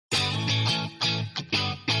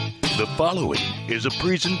The following is a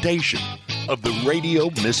presentation of the Radio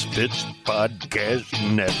Misfits Podcast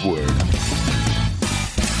Network.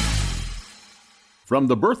 From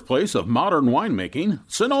the birthplace of modern winemaking,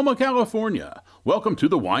 Sonoma, California, welcome to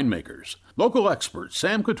The Winemakers. Local experts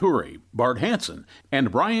Sam Couturi, Bart Hansen, and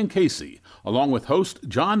Brian Casey, along with host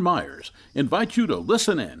John Myers, invite you to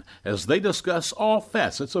listen in as they discuss all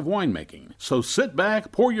facets of winemaking. So sit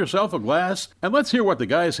back, pour yourself a glass, and let's hear what the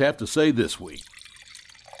guys have to say this week.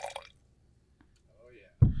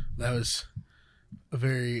 That was a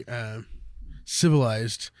very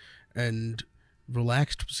civilized and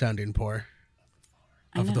relaxed sounding pour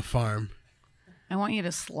of the farm. I want you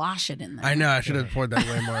to slosh it in there. I know. I should have poured that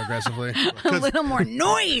way more aggressively. A little more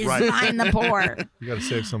noise behind the pour. You got to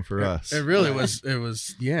save some for us. It really was. It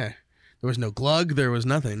was. Yeah. There was no glug. There was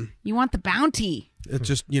nothing. You want the bounty. It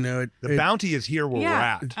just, the bounty is here where we're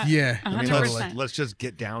at. Yeah. I mean, 100%. let's just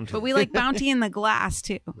get down to But it. we like bounty in the glass,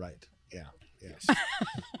 too. Right. Yeah. Yes.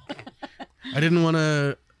 I didn't want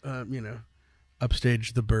to,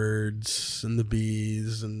 upstage the birds and the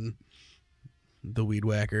bees and the weed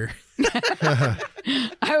whacker. I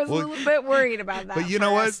was a little bit worried about that. But you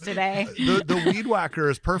know what? Today, the weed whacker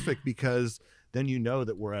is perfect because then you know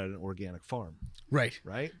that we're at an organic farm. Right.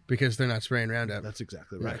 Right? Because they're not spraying Roundup. That's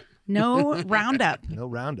exactly right. no Roundup. No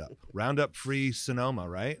Roundup. Roundup-free Sonoma,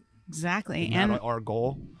 right? Exactly. Isn't and that our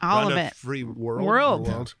goal? all of it. Roundup-free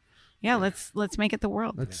world. Yeah, let's make it the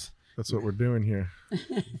world. That's what we're doing here.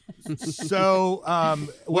 So,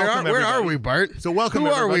 where are we, Bart? So welcome, Who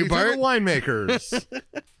are we, everybody, Bart? to the Winemakers.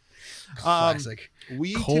 Classic.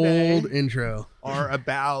 We Cold today intro. are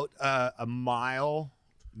about a mile,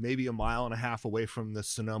 maybe a mile and a half away from the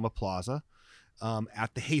Sonoma Plaza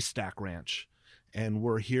at the Haystack Ranch. And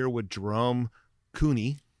we're here with Jerome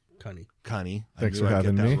Cunnie. Cunnie. Thanks I knew for I'd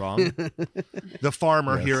having get that me. wrong. The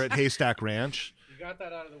farmer Yes. here at Haystack Ranch. You got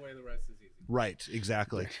that out of the way, the rest is easy. Right,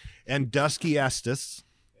 exactly. And Duskie Estes.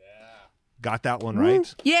 Got that one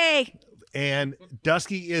right. Yay! And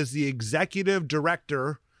Duskie is the executive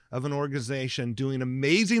director of an organization doing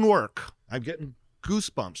amazing work. I'm getting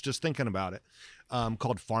goosebumps just thinking about it,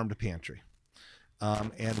 called Farm to Pantry.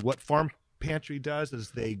 And what Farm Pantry does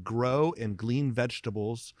is they grow and glean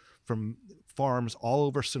vegetables from farms all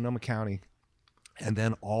over Sonoma County, and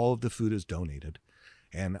then all of the food is donated.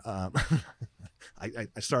 And I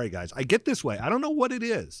sorry guys, I get this way. I don't know what it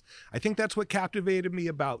is. I think that's what captivated me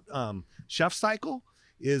about Chef Cycle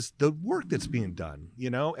is the work that's being done,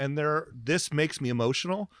 and this makes me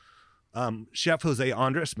emotional. Chef Jose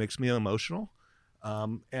Andres makes me emotional.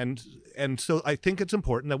 And so I think it's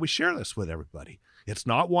important that we share this with everybody. It's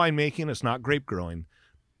not winemaking, it's not grape growing,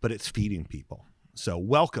 but it's feeding people. So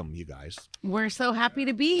welcome, you guys. We're so happy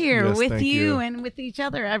to be here Yes, with thank you you. and with each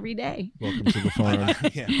other every day. Welcome to the farm.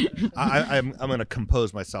 Yeah, I'm going to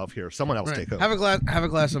compose myself here. Someone else Right. take over. Have a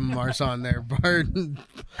glass of Marsan there, Bart.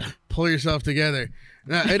 Pull yourself together.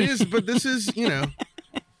 Now, it is, but this is,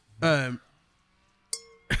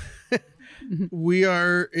 we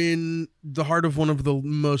are in the heart of one of the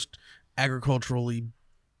most agriculturally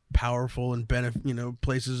powerful and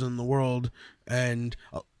places in the world, and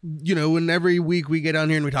when every week we get down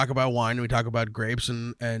here and we talk about wine and we talk about grapes,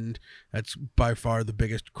 and that's by far the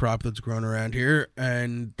biggest crop that's grown around here,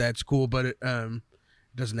 and that's cool, but it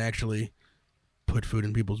doesn't actually put food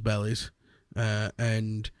in people's bellies,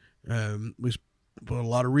 and we put a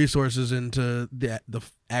lot of resources into the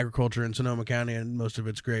agriculture in Sonoma County and most of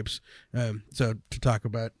its grapes. So to talk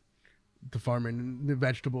about the farming and the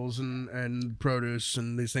vegetables and produce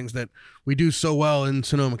and these things that we do so well in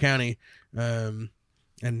Sonoma County,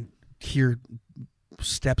 and here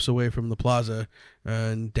steps away from the plaza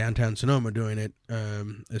in downtown Sonoma doing it,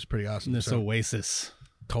 is pretty awesome. This oasis.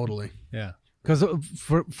 Totally. Yeah. Because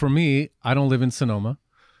for me, I don't live in Sonoma.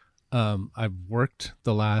 I've worked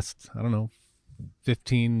the last,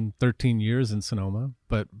 15, 13 years in Sonoma,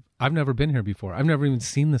 but I've never been here before. I've never even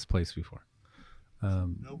seen this place before.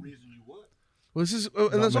 No reason you would. Well, this is,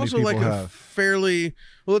 and that's many also like people a have. fairly.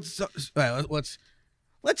 Well,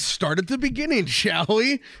 let's start at the beginning, shall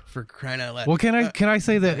we? For crying out loud! Well, can I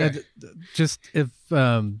say that okay. just if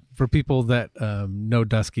for people that know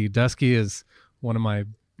Duskie is one of my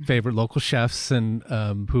favorite local chefs, and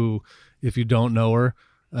who, if you don't know her,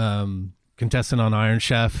 contestant on Iron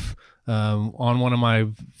Chef, on one of my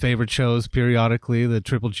favorite shows periodically, the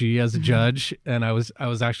Triple G as a judge, and I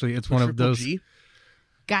was actually it's one of those. G?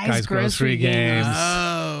 Guys, Grocery Games.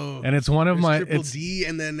 Oh, And it's one of my Triple it's D,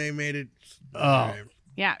 and then they made it. Oh.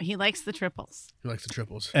 Yeah, he likes the triples. He likes the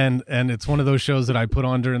triples. and it's one of those shows that I put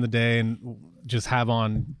on during the day and just have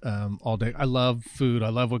on all day. I love food. I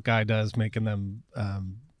love what Guy does, making them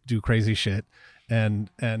do crazy shit. And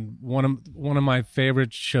one of my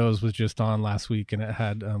favorite shows was just on last week, and it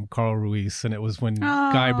had Carl Ruiz, and it was when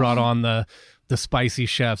Guy brought on the spicy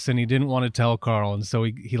chefs, and he didn't want to tell Carl, and so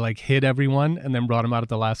he like hid everyone and then brought him out at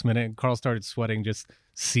the last minute, and Carl started sweating just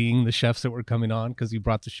seeing the chefs that were coming on, because he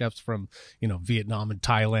brought the chefs from Vietnam and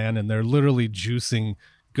Thailand, and they're literally juicing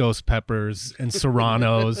ghost peppers and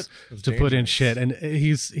serranos to put in shit, and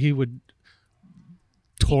he would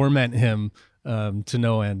torment him to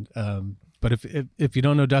no end. But if you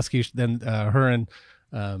don't know Duskie, then her and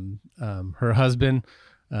her husband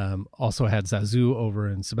also had Zazu over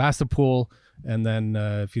in Sebastopol. And then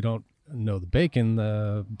if you don't know the bacon,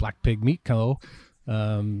 the Black Pig Meat Co.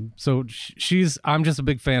 So I'm just a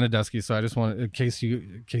big fan of Duskie. So I just want, in case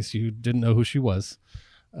you didn't know who she was,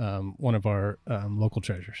 one of our local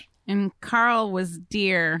treasures. And Carl was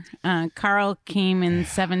dear. Carl came in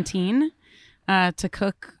 2017 to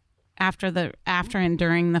cook after and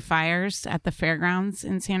during the fires at the fairgrounds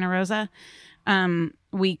in Santa Rosa.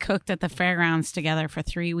 We cooked at the fairgrounds together for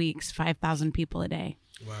 3 weeks, 5,000 people a day.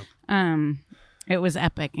 Wow. It was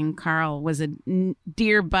epic, and Carl was a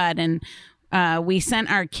dear bud, and we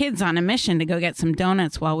sent our kids on a mission to go get some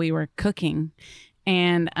donuts while we were cooking,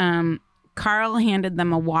 and Carl handed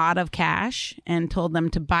them a wad of cash and told them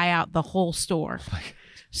to buy out the whole store.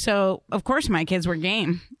 So of course my kids were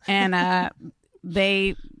game, and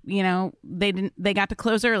they got to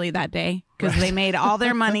close early that day because they made all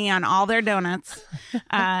their money on all their donuts,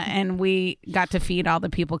 and we got to feed all the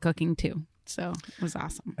people cooking too. So it was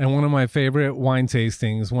awesome. And one of my favorite wine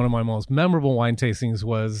tastings, one of my most memorable wine tastings,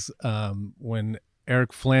 was when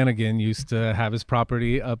Eric Flanagan used to have his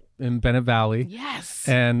property up in Bennett Valley. Yes.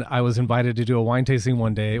 And I was invited to do a wine tasting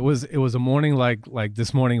one day. It was a morning like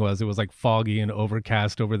this morning was. It was like foggy and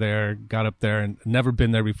overcast over there. Got up there and never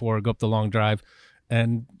been there before. Go up the long drive,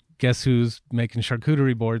 and guess who's making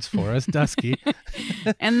charcuterie boards for us? Duskie.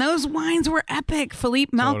 And those wines were epic.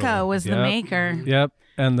 Philippe Melka was the maker. Yep.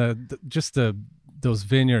 And those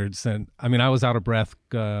vineyards, and I mean, I was out of breath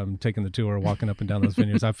taking the tour, walking up and down those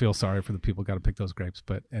vineyards. I feel sorry for the people got to pick those grapes,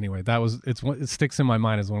 but anyway, it sticks in my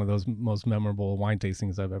mind as one of those most memorable wine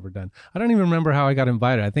tastings I've ever done. I don't even remember how I got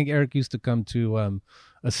invited. I think Eric used to come to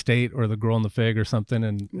Estate or the Girl and the Fig or something,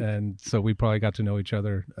 and so we probably got to know each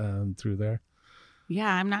other through there.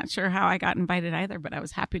 Yeah, I'm not sure how I got invited either, but I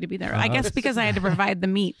was happy to be there. I guess because I had to provide the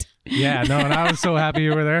meat. Yeah, no, and I was so happy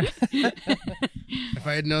you were there. If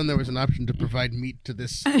I had known there was an option to provide meat to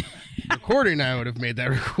this recording, I would have made that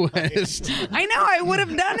request. I know, I would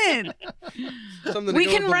have done it. Something We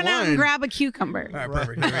can run out and grab a cucumber. All right,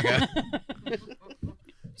 perfect. Here we go.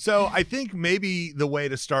 So I think maybe the way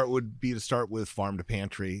to start would be to start with Farm to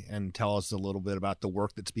Pantry and tell us a little bit about the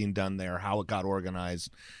work that's being done there, how it got organized,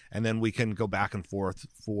 and then we can go back and forth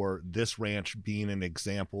for this ranch being an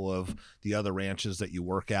example of the other ranches that you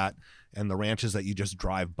work at and the ranches that you just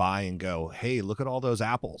drive by and go, hey, look at all those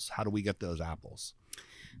apples. How do we get those apples?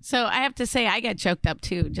 So I have to say I get choked up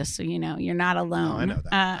too, just so you know. You're not alone. Oh, I know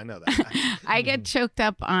that. I know that. I get choked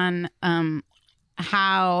up on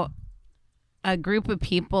how a group of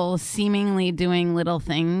people seemingly doing little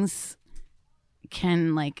things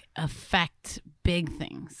can like affect big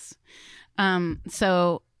things.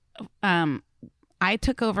 So I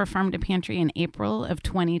took over Farm to Pantry in April of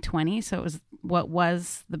 2020. So it was what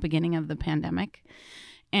was the beginning of the pandemic.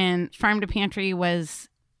 And Farm to Pantry was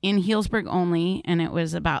in Healdsburg only, and it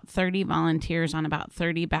was about 30 volunteers on about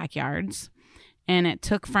 30 backyards. And it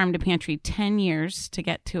took Farm to Pantry 10 years to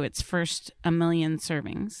get to its first 1 million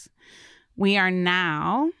servings. We are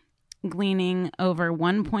now gleaning over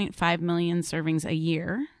 1.5 million servings a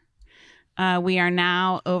year. We are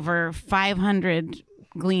now over 500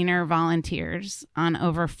 gleaner volunteers on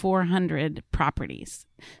over 400 properties.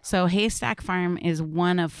 So Haystack Farm is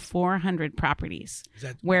one of 400 properties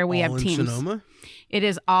where we have teams. Sonoma? It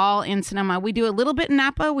is all in Sonoma. We do a little bit in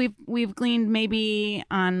Napa. We've gleaned maybe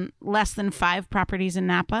on less than 5 properties in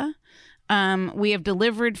Napa. We have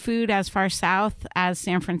delivered food as far south as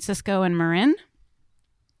San Francisco and Marin,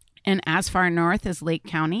 and as far north as Lake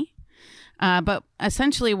County. But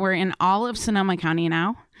essentially, we're in all of Sonoma County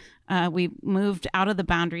now. We moved out of the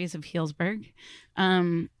boundaries of Healdsburg.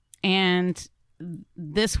 And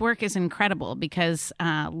this work is incredible because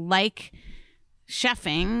like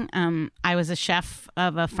chefing, I was a chef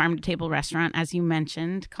of a farm-to-table restaurant, as you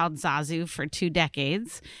mentioned, called Zazu for 2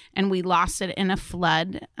 decades. And we lost it in a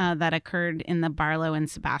flood that occurred in the Barlow and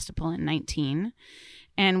Sebastopol in 19.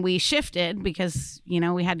 And we shifted because,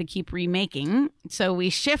 we had to keep remaking. So we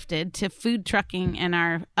shifted to food trucking and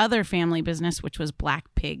our other family business, which was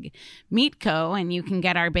Black Pig Meat Co. And you can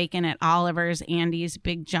get our bacon at Oliver's, Andy's,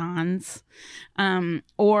 Big John's,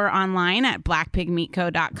 or online at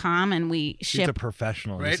blackpigmeatco.com. And we She's ship a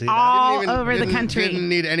professional. You Right? see that? all over the country. Didn't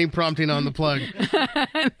need any prompting on the plug. No,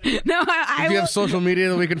 I Do you will, have social media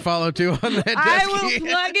that we can follow too on that? I will Dusky?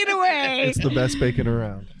 plug it away. It's the best bacon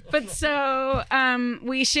around. But so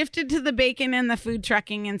we shifted to the bacon and the food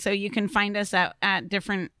trucking, and so you can find us at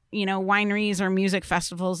different, wineries or music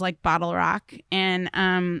festivals like Bottle Rock. And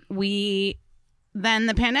then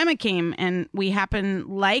the pandemic came, and we happened,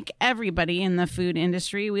 like everybody in the food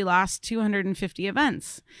industry, we lost 250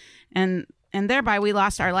 events, and thereby we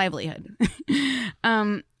lost our livelihood.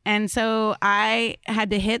 And so I had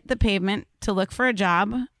to hit the pavement to look for a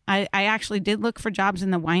job. I actually did look for jobs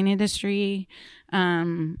in the wine industry,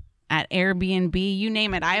 at Airbnb, you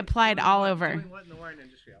name it. I applied all over. What in the wine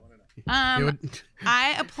industry? I want to know.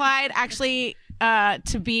 I applied actually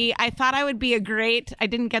to be, I thought I would be I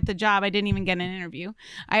didn't get the job. I didn't even get an interview.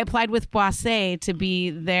 I applied with Boisset to be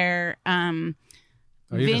their You're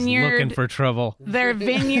vineyard. just looking for trouble. Their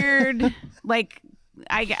vineyard, like,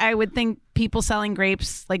 I would think people selling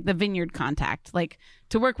grapes, like the vineyard contact, like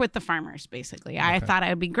to work with the farmers, basically. I thought I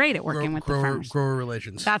would be great at working with the farmers. Grower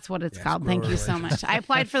relations. That's what it's called. grower Thank you so much. I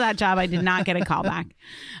applied for that job. I did not get a call back.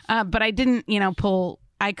 But I didn't,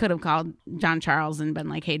 I could have called John Charles and been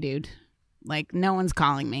like, hey, dude, like, no one's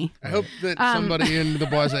calling me. I hope that somebody in the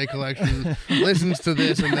Boisé collection listens to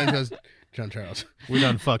this and then goes, John Charles, We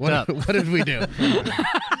done fucked up. what did we do?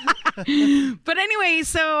 But anyway,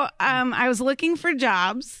 so I was looking for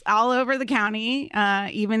jobs all over the county,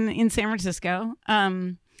 even in San Francisco.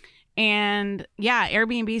 And yeah,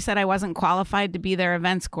 Airbnb said I wasn't qualified to be their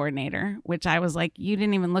events coordinator, which I was like, you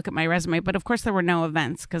didn't even look at my resume. But of course, there were no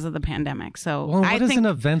events because of the pandemic. So Well, I what does think, an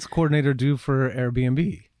events coordinator do for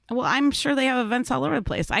Airbnb? well, I'm sure they have events all over the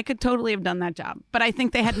place. I could totally have done that job, but I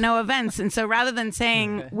think they had no events. And so rather than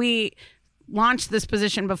saying we launched this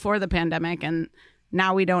position before the pandemic and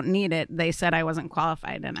now we don't need it, they said I wasn't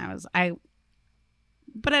qualified. And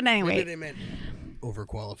but at any rate, Maybe they meant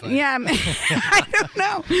overqualified. yeah, I don't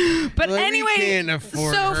know. But Well, we anyway, can't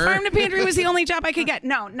afford so her. farm to pantry was the only job I could get.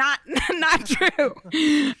 No, not true.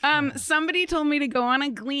 Somebody told me to go on a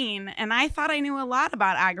glean, and I thought I knew a lot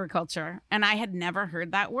about agriculture, and I had never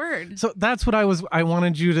heard that word. So that's what I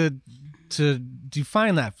wanted you to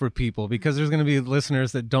define that for people, because there's going to be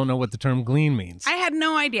listeners that don't know what the term glean means. I had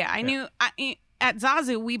no idea. I knew at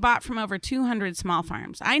Zazu, we bought from over 200 small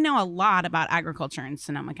farms. I know a lot about agriculture in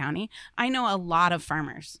Sonoma County. I know a lot of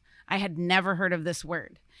farmers. I had never heard of this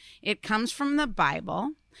word. It comes from the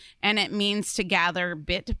Bible, and it means to gather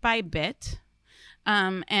bit by bit.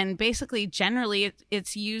 And basically, generally,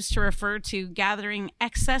 it's used to refer to gathering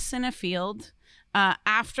excess in a field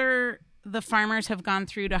after the farmers have gone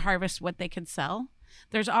through to harvest what they could sell.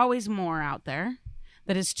 There's always more out there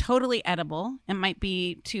that is totally edible. It might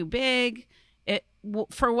be too big.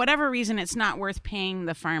 For whatever reason, it's not worth paying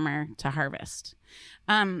the farmer to harvest.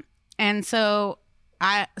 And so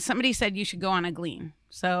somebody said you should go on a glean.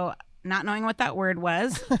 So not knowing what that word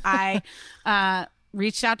was, I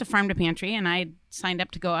reached out to Farm to Pantry and I signed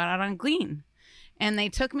up to go out on a glean. And they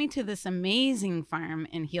took me to this amazing farm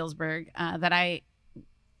in Healdsburg that I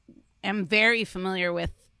am very familiar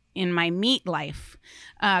with in my meat life,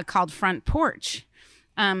 called Front Porch.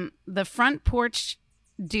 The Front Porch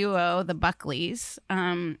duo, the Buckleys,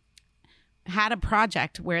 had a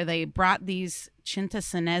project where they brought these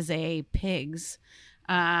Cintacinese pigs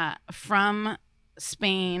from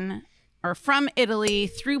Spain or from Italy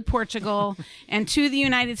through Portugal and to the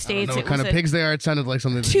United I States. don't know what kind of pigs they are. It sounded like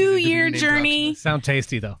something. 2-year journey. Sound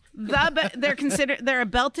tasty though. They're a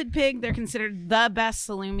belted pig. They're considered the best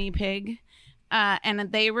salumi pig.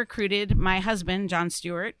 And they recruited my husband, John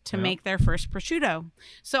Stewart, to make their first prosciutto.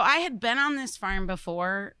 So I had been on this farm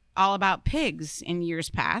before, all about pigs in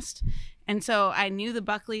years past. And so I knew the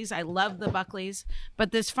Buckleys. I loved the Buckleys.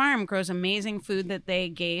 But this farm grows amazing food that they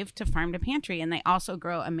gave to Farm to Pantry. And they also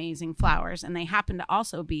grow amazing flowers. And they happen to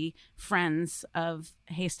also be friends of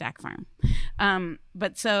Haystack Farm.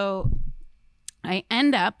 But so I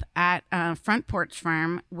end up at Front Porch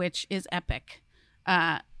Farm, which is epic.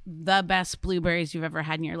 The best blueberries you've ever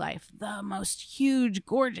had in your life, the most huge,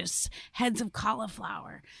 gorgeous heads of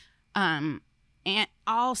cauliflower, and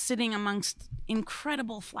all sitting amongst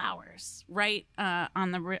incredible flowers right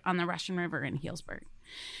on the Russian River in Healdsburg.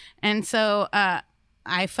 And so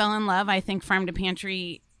I fell in love. I think Farm to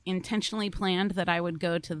Pantry intentionally planned that I would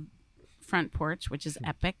go to Front Porch, which is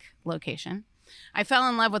epic location. I fell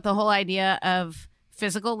in love with the whole idea of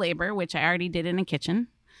physical labor, which I already did in a kitchen.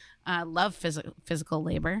 Love physical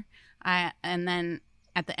labor. And then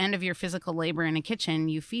at the end of your physical labor in a kitchen,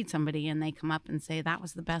 you feed somebody and they come up and say, that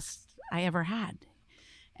was the best I ever had.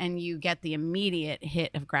 And you get the immediate hit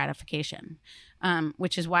of gratification,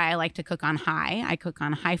 which is why I like to cook on high. I cook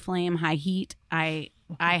on high flame, high heat. I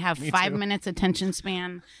have 5 minutes attention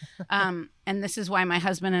span. And this is why my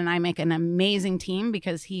husband and I make an amazing team,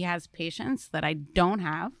 because he has patience that I don't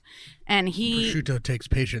have. And prosciutto takes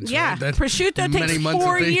patience. Yeah. Right? That's Prosciutto many takes months of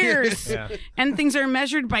 4 thing. years. Yeah. And things are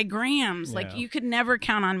measured by grams. Like Yeah. you could never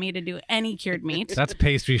count on me to do any cured meat. That's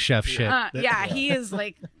pastry chef shit. Yeah, he is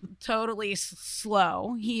like totally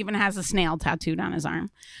slow. He even has a snail tattooed on his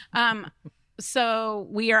arm. So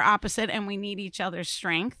we are opposite and we need each other's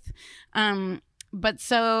strength. But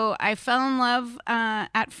so I fell in love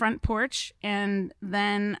at Front Porch. And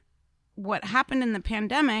then what happened in the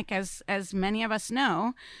pandemic, as many of us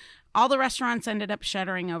know, all the restaurants ended up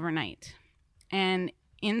shuttering overnight. And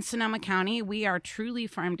in Sonoma County, we are truly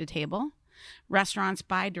farm to table. Restaurants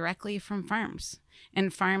buy directly from farms.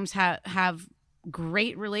 And farms have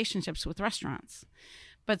great relationships with restaurants.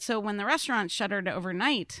 But so when the restaurants shuttered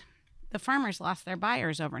overnight, the farmers lost their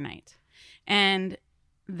buyers overnight. And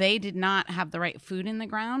they did not have the right food in the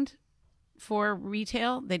ground for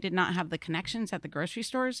retail. They did not have the connections at the grocery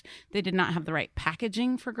stores. They did not have the right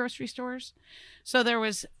packaging for grocery stores. So there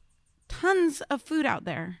was tons of food out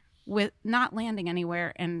there with not landing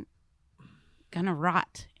anywhere and gonna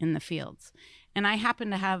rot in the fields. And I happen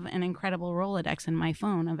to have an incredible Rolodex in my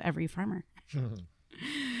phone of every farmer.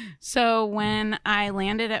 So when I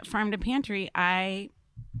landed at Farm to Pantry, I,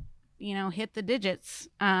 hit the digits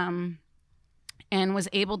and was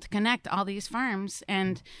able to connect all these farms.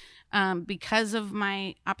 And because of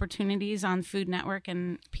my opportunities on Food Network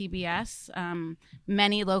and PBS,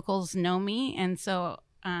 many locals know me and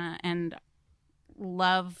and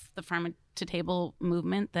love the farm to table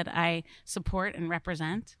movement that I support and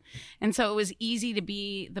represent. And so it was easy to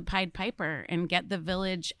be the Pied Piper and get the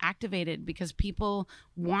village activated, because people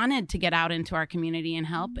wanted to get out into our community and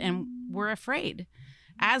help and were afraid,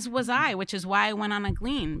 as was I, which is why I went on a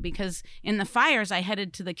glean, because in the fires I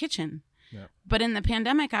headed to the kitchen. Yeah. But in the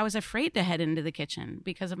pandemic, I was afraid to head into the kitchen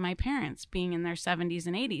because of my parents being in their 70s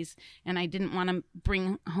and 80s, and I didn't want to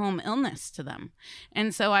bring home illness to them.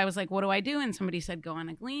 And so I was like, what do I do? And somebody said, go on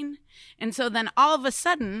a glean. And so then all of a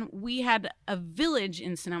sudden, we had a village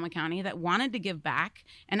in Sonoma County that wanted to give back,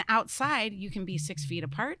 and outside you can be 6 feet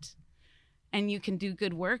apart and you can do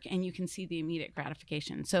good work and you can see the immediate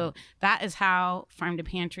gratification. So that is how Farm to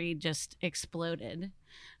Pantry just exploded.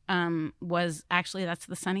 That's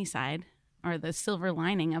the sunny side, or the silver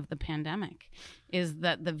lining of the pandemic, is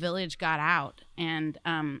that the village got out. And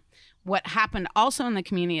what happened also in the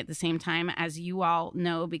community at the same time, as you all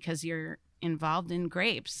know because you're involved in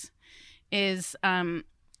grapes, is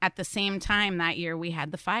at the same time that year we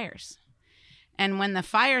had the fires. And when the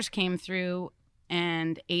fires came through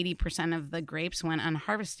and 80% of the grapes went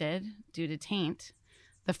unharvested due to taint,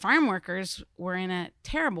 the farm workers were in a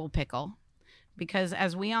terrible pickle, because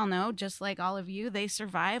as we all know, just like all of you, they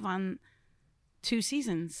survive on 2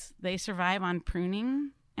 seasons. They survive on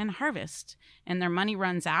pruning and harvest, and their money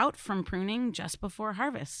runs out from pruning just before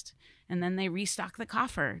harvest. And then they restock the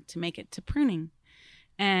coffer to make it to pruning.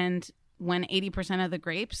 And when 80% of the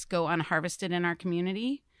grapes go unharvested in our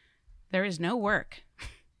community, there is no work.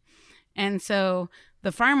 And so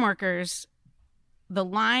the farm workers, the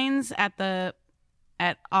lines at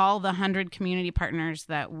all the 100 community partners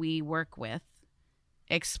that we work with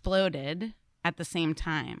exploded at the same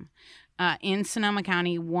time. In Sonoma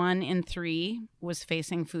County, 1 in 3 was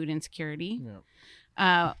facing food insecurity.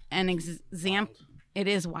 Yeah. It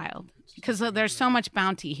is wild because there's so much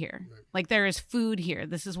bounty here. Like, there is food here.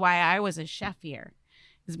 This is why I was a chef here,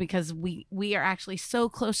 is because we are actually so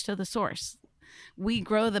close to the source. We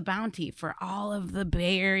grow the bounty for all of the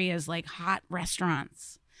Bay Area's like hot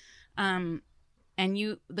restaurants. And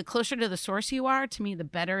the closer to the source you are, to me, the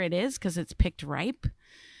better it is, because it's picked ripe.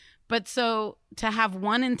 But so to have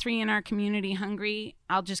 1 in 3 in our community hungry,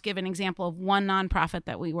 I'll just give an example of one nonprofit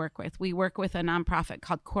that we work with. We work with a nonprofit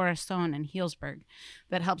called Corazon in Healdsburg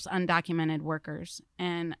that helps undocumented workers.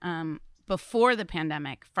 And before the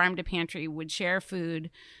pandemic, Farm to Pantry would share food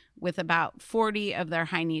with about 40 of their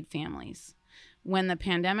high-need families. When the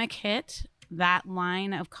pandemic hit, that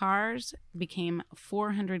line of cars became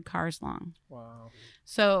 400 cars long. Wow.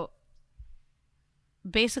 So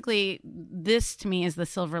basically, this to me is the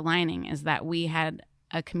silver lining, is that we had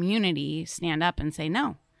a community stand up and say,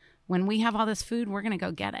 no, when we have all this food, we're going to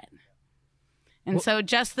go get it. And so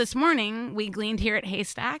just this morning, we gleaned here at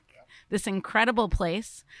Haystack, this incredible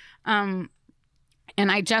place.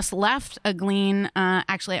 And I just left a glean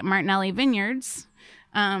actually at Martinelli Vineyards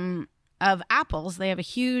of apples. They have a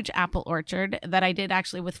huge apple orchard that I did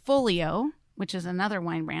actually with Folio, which is another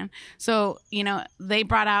wine brand. So, they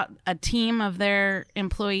brought out a team of their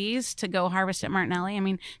employees to go harvest at Martinelli. I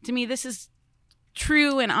mean, to me, this is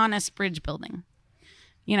true and honest bridge building,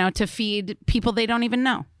 to feed people they don't even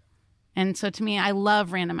know. And so to me, I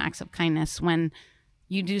love random acts of kindness when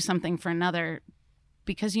you do something for another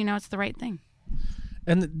because it's the right thing.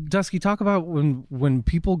 And Duskie, talk about when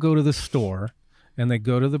people go to the store and they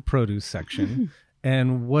go to the produce section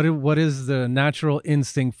and what is the natural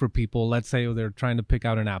instinct for people? Let's say they're trying to pick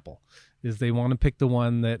out an apple. Is they want to pick the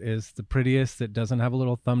one that is the prettiest, that doesn't have a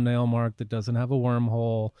little thumbnail mark, that doesn't have a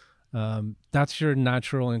wormhole. That's your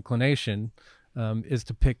natural inclination, is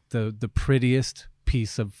to pick the prettiest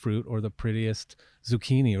piece of fruit or the prettiest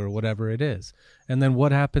zucchini or whatever it is. And then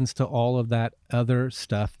what happens to all of that other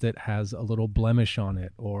stuff that has a little blemish on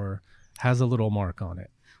it or has a little mark on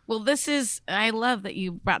it? Well, I love that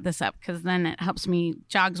you brought this up because then it helps me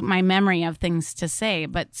jog my memory of things to say.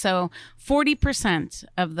 But so 40%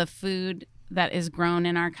 of the food that is grown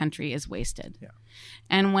in our country is wasted. Yeah.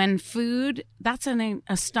 And when that's an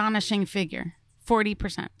astonishing figure,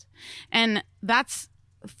 40%. And that's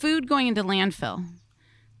food going into landfill.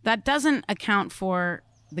 That doesn't account for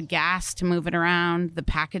the gas to move it around, the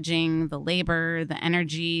packaging, the labor, the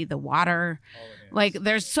energy, the water. Like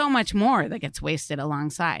there's so much more that gets wasted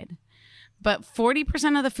alongside. But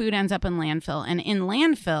 40% of the food ends up in landfill. And in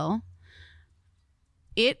landfill,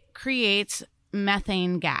 it creates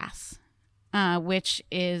methane gas, which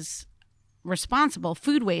is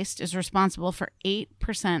food waste is responsible for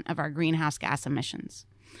 8% of our greenhouse gas emissions.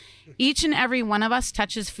 Each and every one of us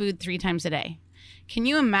touches food 3 times a day. Can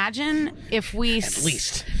you imagine if we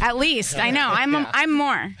at least I know I'm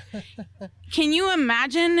more. Can you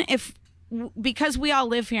imagine if, because we all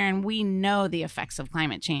live here and we know the effects of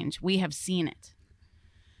climate change, we have seen it.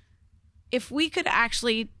 If we could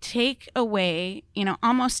actually take away,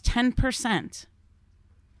 almost 10%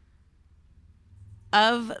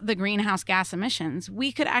 of the greenhouse gas emissions,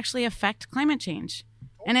 we could actually affect climate change.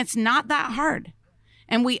 And it's not that hard.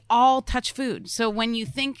 And we all touch food. So when you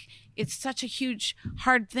think it's such a huge,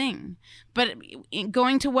 hard thing, but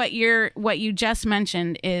going to what you just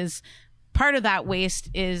mentioned is part of that waste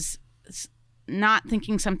is not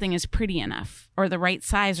thinking something is pretty enough or the right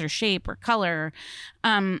size or shape or color.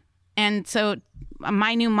 And so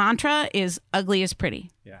my new mantra is ugly is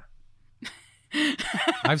pretty. Yeah.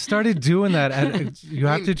 I've started doing that. You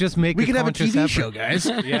have to just make. We could have a TV effort. show, guys.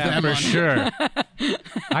 Yeah, for sure.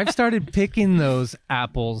 I've started picking those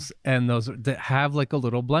apples and those that have like a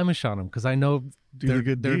little blemish on them because I know they're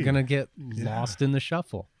gonna get lost in the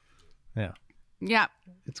shuffle. Yeah. Yeah.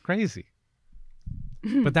 It's crazy.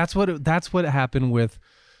 But that's what happened with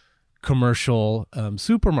commercial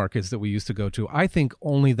supermarkets that we used to go to. I think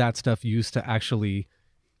only that stuff used to actually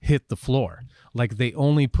hit the floor. Like they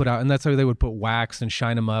only put out, and that's how they would put wax and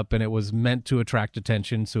shine them up, and it was meant to attract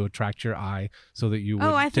attention, to attract your eye, so that you would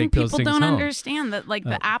I take think those people things don't home. understand that, like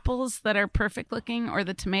the apples that are perfect looking or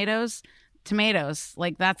the tomatoes,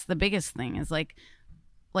 like that's the biggest thing is like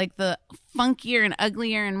the funkier and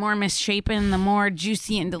uglier and more misshapen, the more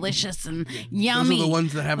juicy and delicious and yummy. Those are the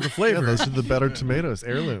ones that have the flavor. Yeah, those are the better tomatoes,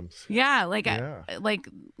 heirlooms. Yeah,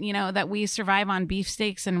 that we survive on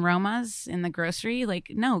beefsteaks and Romas in the grocery. Like,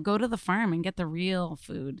 no, go to the farm and get the real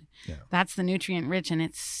food. Yeah. That's the nutrient rich and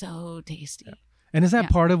it's so tasty. Yeah. And is that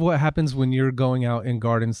part of what happens when you're going out in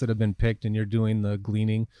gardens that have been picked and you're doing the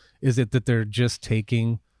gleaning? Is it that they're just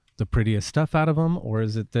taking the prettiest stuff out of them, or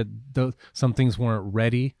is it that some things weren't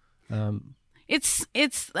ready?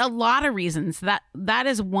 It's a lot of reasons. That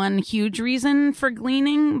is one huge reason for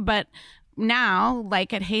gleaning, but now,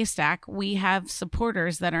 like at Haystack, we have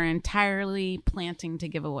supporters that are entirely planting to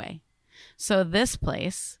give away. So this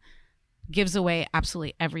place gives away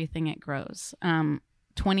absolutely everything it grows.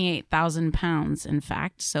 28,000 pounds, in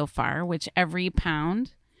fact, so far, which every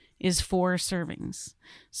pound is 4 servings.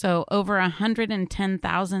 So over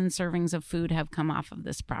 110,000 servings of food have come off of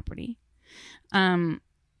this property.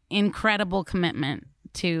 Incredible commitment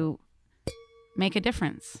to make a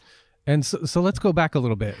difference. And so let's go back a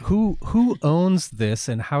little bit. Who owns this,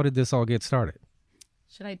 and how did this all get started?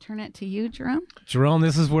 Should I turn it to you, Jerome? Jerome,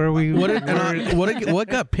 this is where we... What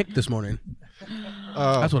got picked this morning?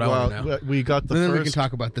 That's what I want to know. We got the then first... we can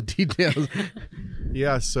talk about the details.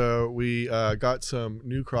 Yeah, so we got some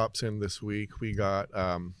new crops in this week. We're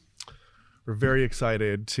very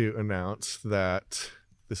excited to announce that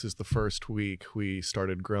this is the first week we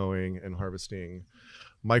started growing and harvesting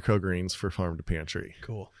microgreens for farm to pantry.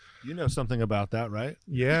 Cool. You know something about that, right?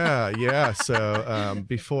 Yeah. So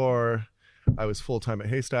before I was full-time at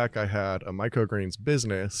Haystack, I had a microgreens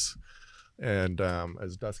business. And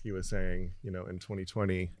as Duskie was saying, in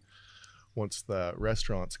 2020, once the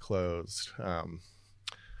restaurants closed,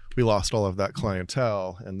 we lost all of that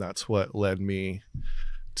clientele. And that's what led me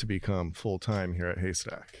to become full-time here at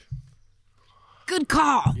Haystack. Good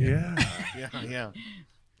call. Yeah. Yeah.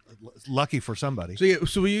 Lucky for somebody.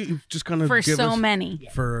 So we just kind of For give so us many.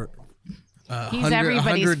 for He's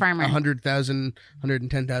everybody's farmer. 100,000,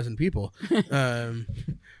 110,000 people.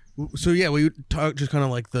 So yeah, we talk just kind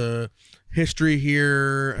of like the history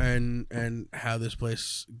here and how this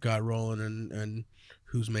place got rolling and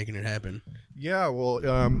who's making it happen. Yeah, well,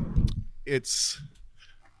 it's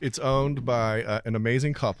owned by an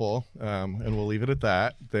amazing couple, and we'll leave it at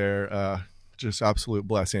that. They're just absolute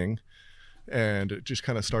blessing. And it just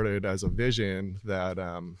kind of started as a vision that,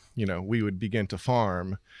 we would begin to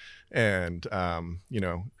farm and,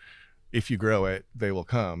 if you grow it, they will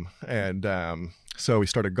come. And so we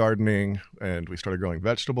started gardening and we started growing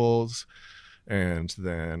vegetables. And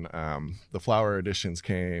then the flower additions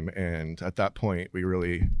came. And at that point, we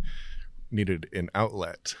really needed an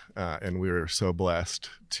outlet. And we were so blessed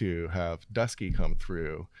to have Duskie come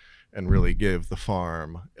through and really give the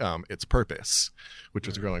farm its purpose, which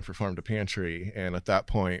was growing for farm to pantry. And at that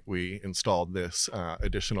point, we installed this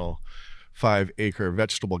additional 5-acre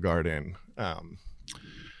vegetable garden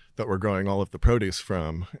that we're growing all of the produce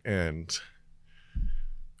from. And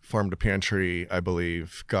farm to pantry, I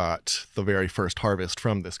believe, got the very first harvest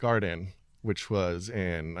from this garden, which was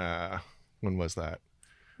in, when was that?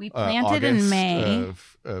 We planted August in May.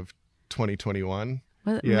 of 2021.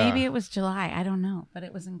 Maybe it was July. I don't know, but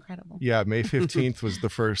it was incredible. Yeah, May 15th was the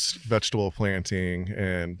first vegetable planting,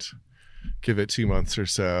 and give it 2 months or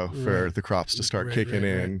so for the crops to start kicking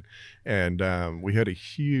in. And we had a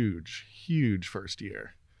huge first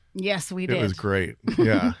year. Yes, we did. It was great.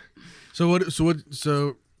 Yeah. So what's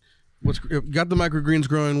got the microgreens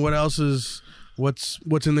growing? What else is what's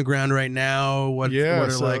in the ground right now? What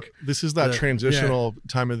are this is that transitional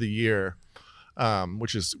time of the year.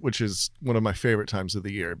 Which is one of my favorite times of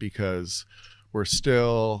the year because we're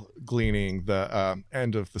still gleaning the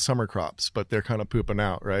end of the summer crops, but they're kind of pooping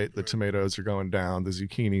out, right? The tomatoes are going down, the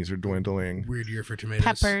zucchinis are dwindling. Weird year for tomatoes.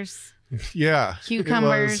 Peppers. Yeah.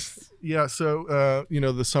 Cucumbers. Yeah. So,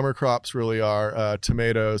 the summer crops really are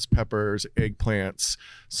tomatoes, peppers, eggplants,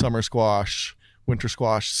 summer squash, winter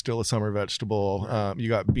squash, still a summer vegetable. You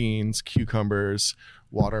got beans, cucumbers,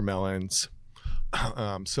 watermelons.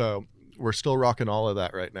 So we're still rocking all of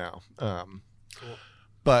that right now. Cool.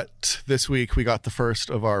 But this week we got the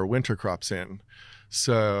first of our winter crops in.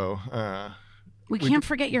 So we can't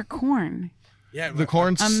forget your corn. Yeah, the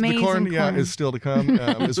corn is still to come,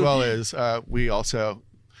 as well as we also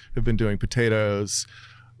have been doing potatoes,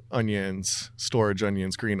 onions, storage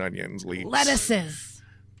onions, green onions, leeks.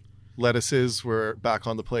 Lettuces were back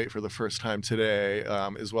on the plate for the first time today,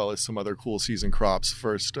 as well as some other cool season crops.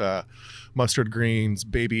 First, mustard greens,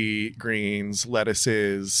 baby greens,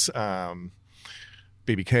 lettuces,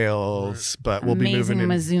 baby kales. But we'll be moving in.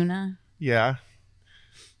 Mizuna. Yeah,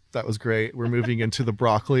 that was great. We're moving into the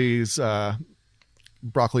broccolis,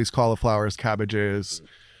 cauliflowers, cabbages.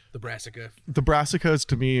 The brassica. The brassicas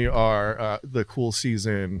to me are the cool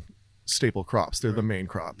season staple crops. They're the main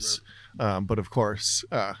crops. Right. But of course,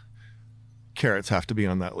 carrots have to be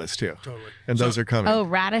on that list too. Totally. And those are coming. Oh,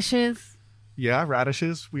 radishes. Yeah,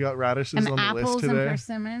 radishes. We got radishes and on the list apples today. And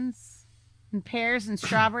persimmons and pears and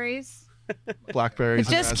strawberries. Blackberries.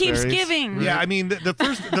 It just keeps giving. Yeah, I mean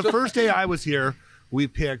the first day I was here, we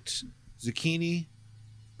picked zucchini,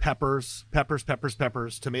 peppers,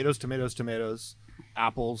 tomatoes,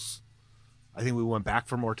 apples. I think we went back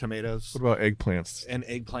for more tomatoes. What about eggplants? And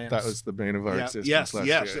eggplants. That was the bane of our existence. Yes, last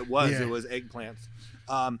year. it was. Yeah. It was eggplants.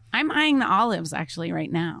 I'm eyeing the olives actually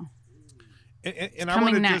right now. And I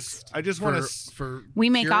want to I just want to. We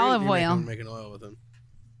make olive oil. Making oil with them.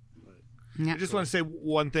 Yeah. I just want to say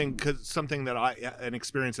one thing, because something that an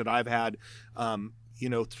experience that I've had,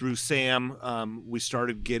 through Sam, we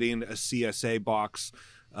started getting a CSA box,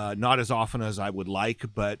 not as often as I would like,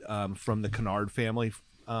 but from the Kennard family.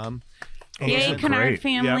 Yay, Kennard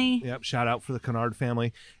family. Yep. Shout out for the Kennard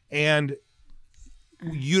family. And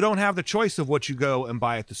you don't have the choice of what you go and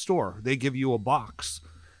buy at the store. They give you a box.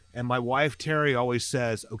 And my wife, Terry, always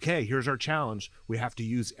says, okay, here's our challenge. We have to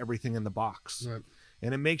use everything in the box. Right.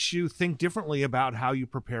 And it makes you think differently about how you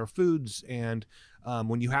prepare foods. And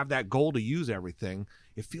when you have that goal to use everything,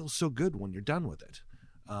 it feels so good when you're done with it.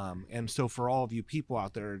 And so for all of you people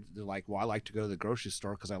out there, they're like, well, I like to go to the grocery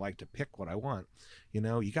store because I like to pick what I want. You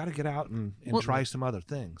know, you got to get out and try some other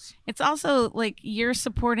things. It's also like you're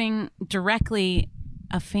supporting directly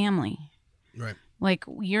a family. Right. Like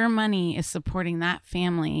your money is supporting that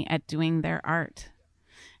family at doing their art.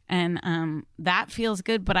 And that feels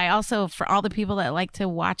good. But I also, for all the people that like to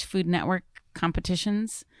watch Food Network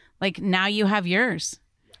competitions, like now you have yours.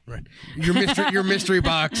 Right. Your mystery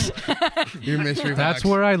box. Your mystery box. That's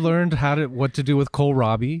where I learned what to do with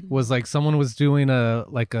kohlrabi. Was like someone was doing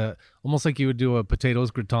almost like you would do a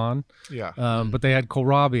potatoes gratin. Yeah. But they had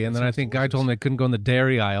kohlrabi, and then I think Guy told them they couldn't go in the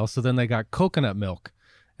dairy aisle, so then they got coconut milk.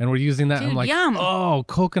 And we're using that. Dude, I'm like, yum. oh,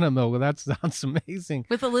 coconut milk. That sounds amazing.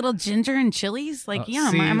 With a little ginger and chilies? Like,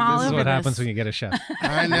 yum. See, I'm all over this. This is what happens when you get a chef.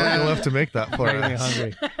 I know. You'll have to make that for Making me us.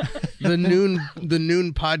 hungry. The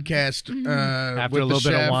noon podcast. After a little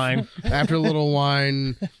bit of wine. After a little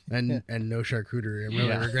wine and no charcuterie. I'm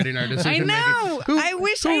really regretting our decision. I know. I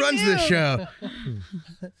wish I Who runs knew. this show?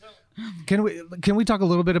 Can we talk a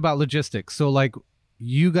little bit about logistics? So like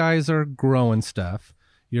you guys are growing stuff,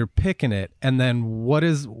 you're picking it, and then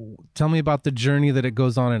tell me about the journey that it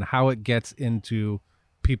goes on and how it gets into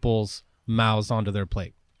people's mouths onto their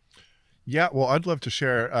plate. Yeah, well, I'd love to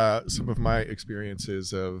share some of my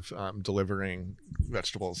experiences of delivering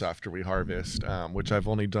vegetables after we harvest, which I've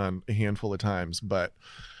only done a handful of times, but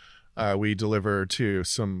we deliver to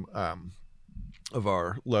some of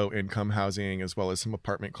our low-income housing as well as some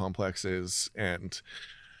apartment complexes and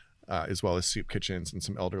as well as soup kitchens and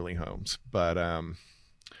some elderly homes. But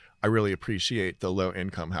I really appreciate the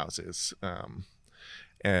low-income houses.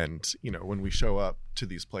 And, you know, when we show up to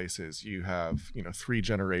these places, you have, you know, 3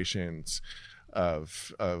 generations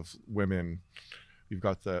of women. You've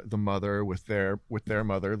got the mother with their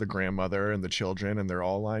mother, the grandmother, and the children, and they're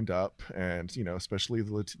all lined up. And, you know, especially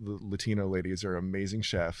the Latino ladies are amazing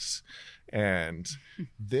chefs. And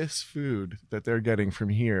this food that they're getting from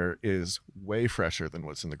here is way fresher than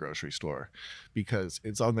what's in the grocery store because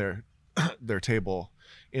it's on their table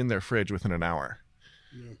in their fridge within an hour.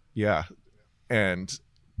 Yeah. And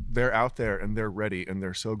they're out there and they're ready and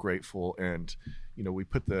they're so grateful. And, you know, we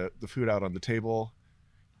put the food out on the table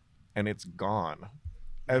and it's gone.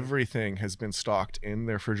 Everything has been stocked in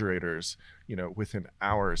their refrigerators, you know, within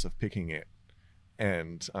hours of picking it.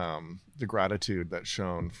 And the gratitude that's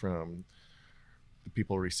shown from the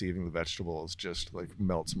people receiving the vegetables just like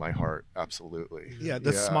melts my heart. Absolutely. Yeah,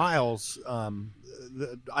 the smiles.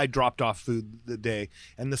 I dropped off food the day,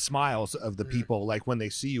 and the smiles of the people, like when they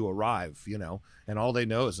see you arrive, you know, and all they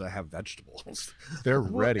know is I have vegetables. They're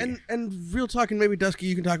ready. And real talking, maybe Dusky,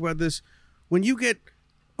 you can talk about this. When you get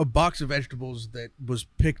a box of vegetables that was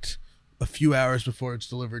picked a few hours before it's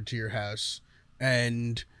delivered to your house,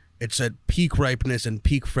 and it's at peak ripeness and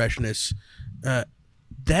peak freshness,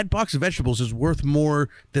 that box of vegetables is worth more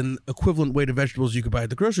than equivalent weight of vegetables you could buy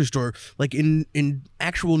at the grocery store, like in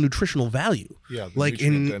actual nutritional value. Yeah, like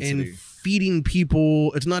in feeding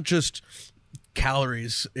people. It's not just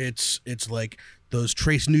calories. It's like those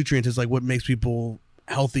trace nutrients. It's like what makes people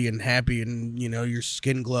healthy and happy, and you know, your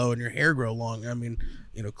skin glow and your hair grow long. I mean,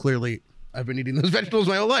 you know, clearly I've been eating those vegetables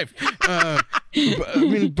my whole life. But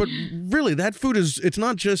really, that food it's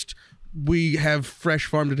not just we have fresh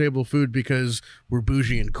farm to table food because we're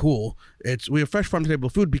bougie and cool. We have fresh farm to table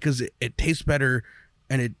food because it tastes better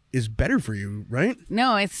and it is better for you, right?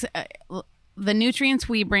 No, it's the nutrients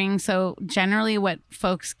we bring. So generally what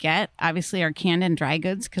folks get obviously are canned and dry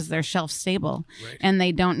goods because they're shelf stable, right, and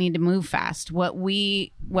they don't need to move fast. What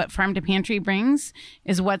Farm to Pantry brings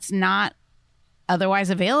is what's not otherwise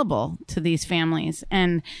available to these families.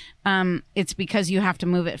 And it's because you have to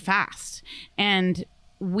move it fast. And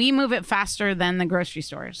we move it faster than the grocery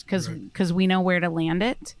stores because we know where to land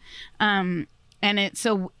it. And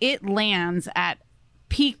it lands at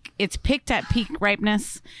peak. It's picked at peak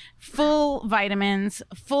ripeness, full vitamins,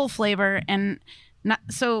 full flavor, and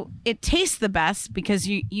so it tastes the best because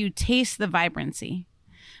you taste the vibrancy,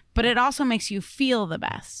 but it also makes you feel the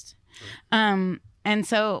best. And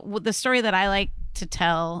so the story that I like to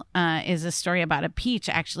tell is a story about a peach.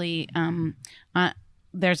 Actually,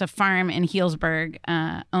 there's a farm in Healdsburg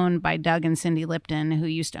owned by Doug and Cindy Lipton, who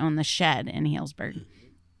used to own the Shed in Healdsburg.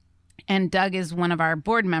 And Doug is one of our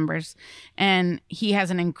board members, and he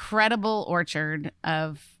has an incredible orchard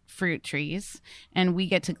of fruit trees, and we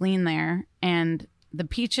get to glean there. And the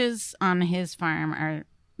peaches on his farm are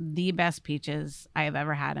the best peaches I have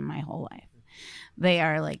ever had in my whole life. They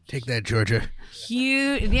are like, take that, Georgia.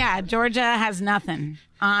 Huge. Yeah, Georgia has nothing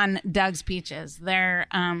on Doug's peaches. They're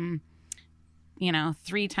 3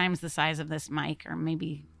 times the size of this mic, or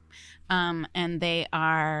maybe, and they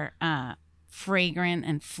are fragrant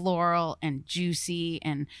and floral and juicy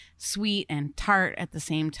and sweet and tart at the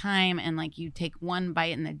same time. And like you take one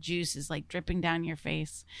bite and the juice is like dripping down your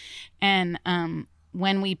face. And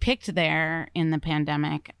when we picked there in the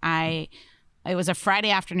pandemic, it was a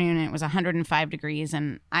Friday afternoon and it was 105 degrees,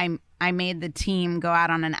 and I made the team go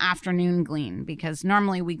out on an afternoon glean, because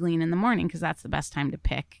normally we glean in the morning because that's the best time to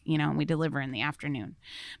pick, and we deliver in the afternoon.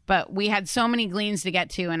 But we had so many gleans to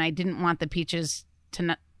get to, and I didn't want the peaches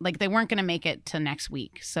to they weren't going to make it to next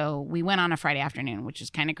week. So we went on a Friday afternoon, which is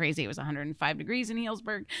kind of crazy. It was 105 degrees in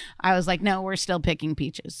Healdsburg. I was like, no, we're still picking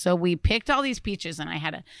peaches. So we picked all these peaches, and I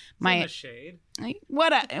had in the shade.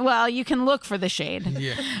 Well, you can look for the shade.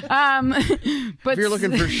 Yeah. But if you're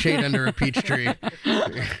looking for shade under a peach tree.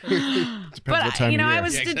 Depends what time of year. I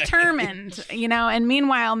was determined, and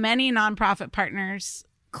meanwhile, many nonprofit partners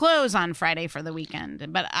close on Friday for the weekend,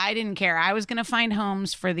 but I didn't care. I was going to find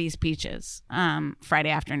homes for these peaches Friday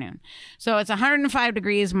afternoon. So it's 105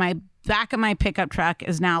 degrees. My back of my pickup truck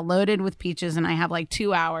is now loaded with peaches, and I have like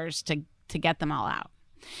 2 hours to get them all out.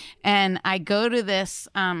 And I go to this,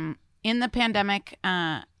 in the pandemic,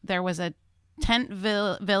 there was a tent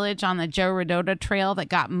village on the Joe Rodota Trail that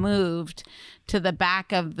got moved to the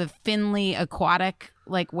back of the Finley Aquatic,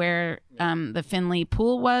 like where the Finley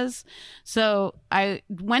pool was. So I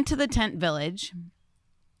went to the tent village,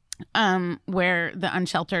 where the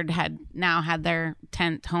unsheltered had their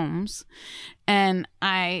tent homes, and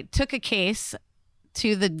I took a case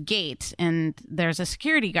to the gate, and there's a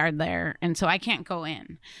security guard there, and so I can't go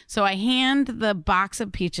in. So I hand the box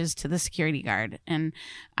of peaches to the security guard, and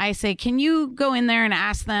I say, can you go in there and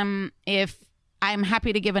ask them if I'm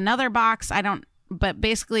happy to give another box? But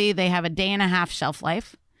basically they have a 1.5-day shelf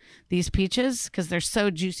life, these peaches, because they're so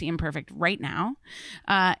juicy and perfect right now.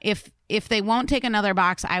 If they won't take another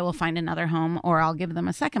box, I will find another home, or I'll give them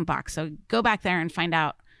a second box. So go back there and find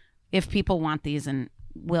out if people want these and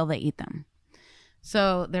will they eat them.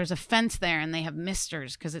 So there's a fence there, and they have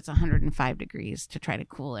misters because it's 105 degrees to try to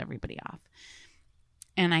cool everybody off.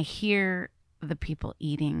 And I hear the people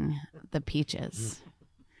eating the peaches.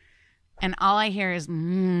 And all I hear is, and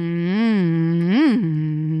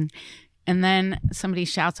then somebody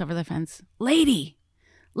shouts over the fence, lady,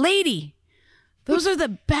 those are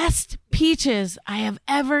the best peaches I have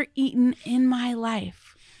ever eaten in my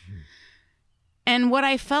life. And what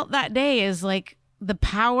I felt that day is like the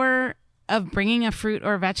power of bringing a fruit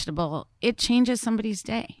or vegetable, it changes somebody's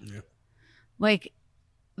day. Yeah. Like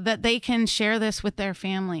that they can share this with their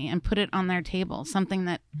family and put it on their table, something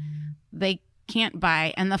that they can't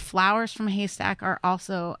buy. And the flowers from Haystack are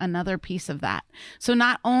also another piece of that. So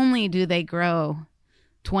not only do they grow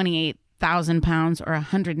 28,000 pounds or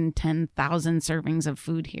 110,000 servings of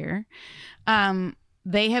food here,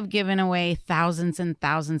 they have given away thousands and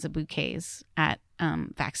thousands of bouquets at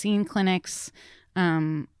vaccine clinics,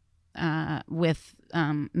 with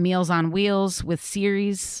Meals on Wheels, with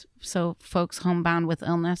series, so folks homebound with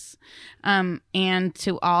illness, and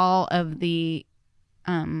to all of the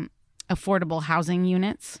affordable housing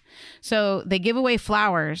units. So they give away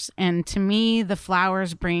flowers, and to me, the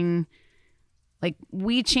flowers bring, like,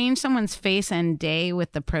 we change someone's face and day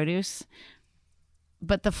with the produce,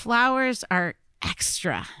 but the flowers are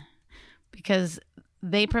extra because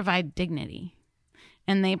they provide dignity,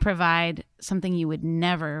 and they provide something you would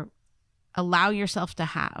never allow yourself to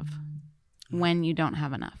have when you don't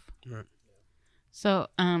have enough. Right. So,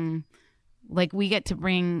 like, we get to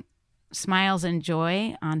bring smiles and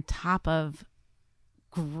joy on top of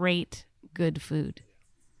great, good food.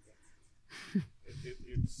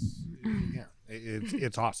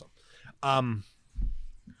 It's awesome. I don't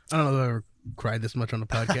know if I've ever cried this much on a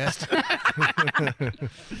podcast.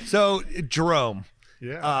 So, Jerome.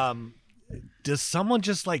 Yeah. Does someone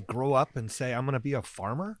just like grow up and say, I'm going to be a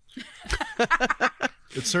farmer?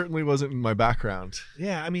 It certainly wasn't in my background.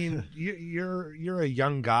 Yeah. I mean, you're a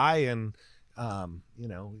young guy, and, I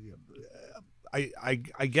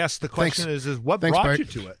guess the question is what brought Bart. you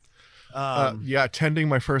to it? Tending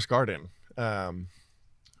my first garden,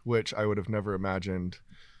 which I would have never imagined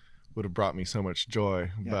would have brought me so much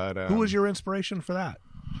joy. Yeah. But who was your inspiration for that?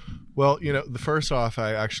 Well, the first off,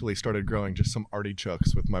 I actually started growing just some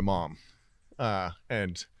artichokes with my mom.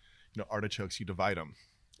 And artichokes, you divide them,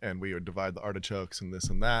 and we would divide the artichokes and this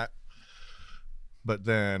and that. But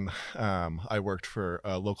then I worked for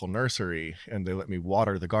a local nursery, and they let me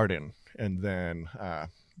water the garden. And then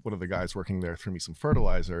one of the guys working there threw me some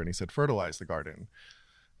fertilizer, and he said, fertilize the garden.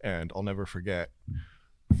 And I'll never forget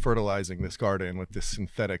fertilizing this garden with this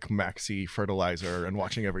synthetic maxi fertilizer and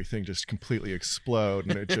watching everything just completely explode.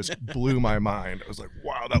 And it just blew my mind. I was like,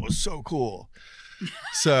 wow, that was so cool.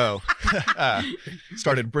 So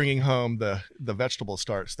started bringing home the vegetable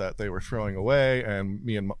starts that they were throwing away, and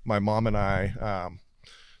me and my mom and I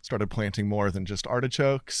started planting more than just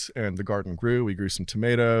artichokes, and the garden grew. We grew some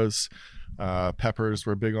tomatoes. Peppers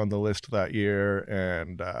were big on the list that year,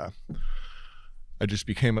 and I just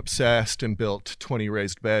became obsessed and built 20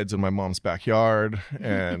 raised beds in my mom's backyard.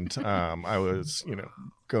 And I was,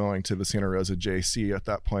 going to the Santa Rosa JC at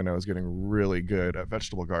that point. I was getting really good at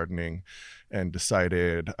vegetable gardening, and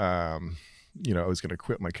decided, I was going to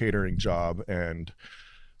quit my catering job and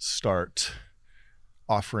start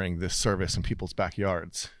offering this service in people's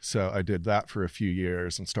backyards. So I did that for a few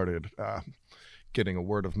years and started getting a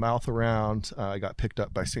word of mouth around. I got picked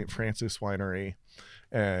up by St. Francis Winery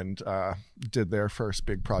and did their first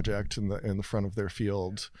big project in the front of their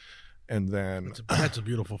field. And then that's a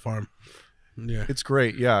beautiful farm. Yeah, it's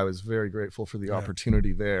great. Yeah, I was very grateful for the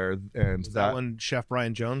opportunity there. And was that when Chef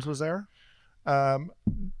Brian Jones was there?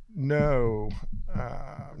 No.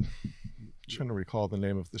 Trying to recall the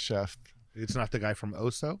name of the chef. It's not the guy from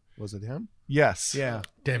Oso. Was it him? Yes. Yeah.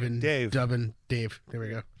 Dave. There we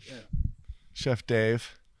go. Yeah. Chef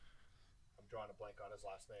Dave. I'm drawing a blank on his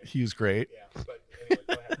last name. He was great. Yeah, but anyway,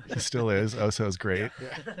 go ahead. He still is. Oso's great.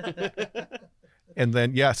 Yeah. And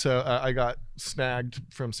then, so I got snagged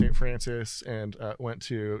from St. Francis and went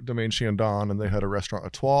to Domaine Chandon, and they had a restaurant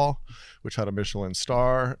Etoile, which had a Michelin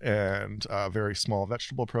star and a very small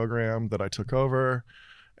vegetable program that I took over.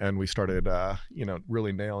 And we started,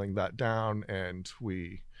 really nailing that down, and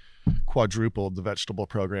we quadrupled the vegetable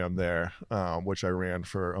program there, which I ran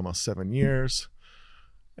for almost 7 years.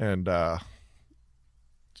 And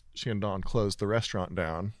Chandon closed the restaurant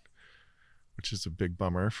down, which is a big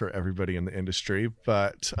bummer for everybody in the industry.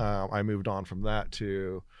 But I moved on from that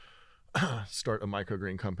to start a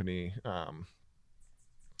microgreen company,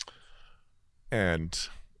 and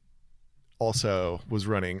also was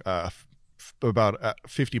running about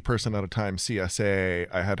 50% at a time CSA.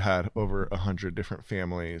 I had over 100 different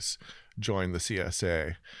families join the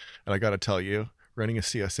CSA. And I got to tell you, running a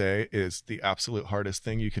CSA is the absolute hardest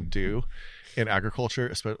thing you can do in agriculture,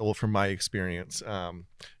 especially from my experience,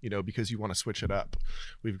 because you want to switch it up.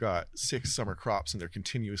 We've got 6 summer crops and they're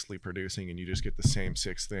continuously producing, and you just get the same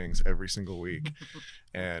 6 things every single week.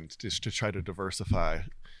 And just to try to diversify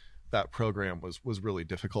that program was really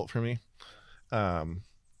difficult for me.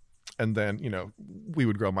 And then, we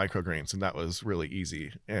would grow microgreens, and that was really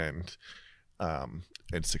easy and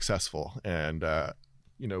successful. And,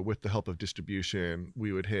 with the help of distribution,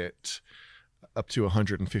 we would hit up to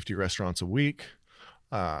 150 restaurants a week.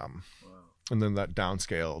 And then that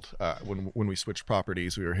downscaled. When we switched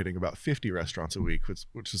properties, we were hitting about 50 restaurants a week,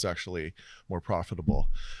 which is actually more profitable.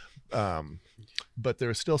 But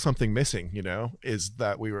there's still something missing, is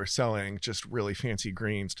that we were selling just really fancy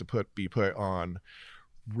greens to be put on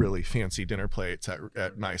really fancy dinner plates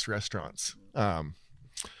at nice restaurants. And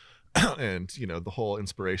the whole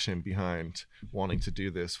inspiration behind wanting to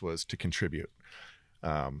do this was to contribute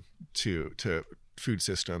to food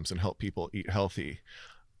systems and help people eat healthy.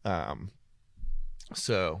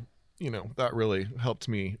 So that really helped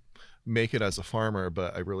me make it as a farmer,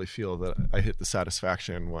 but I really feel that I hit the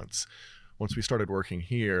satisfaction once we started working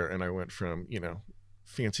here, and I went from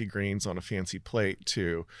fancy greens on a fancy plate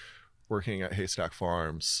to working at Haystack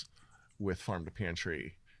Farms with Farm to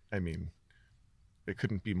Pantry. I mean, it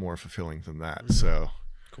couldn't be more fulfilling than that. So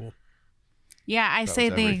cool. Yeah, I say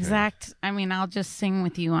the exact, I'll just sing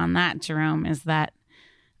with you on that, Jerome, is that,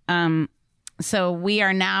 so we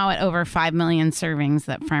are now at over 5 million servings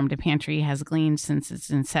that Farm to Pantry has gleaned since its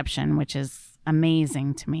inception, which is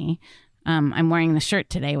amazing to me. I'm wearing the shirt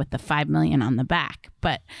today with the 5 million on the back,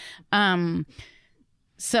 but,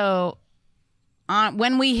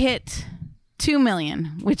 when we hit 2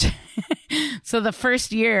 million, which so the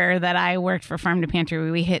first year that I worked for Farm to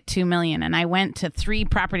Pantry, we hit 2 million, and I went to 3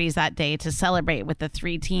 properties that day to celebrate with the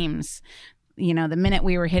 3 teams, the minute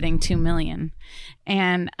we were hitting 2 million.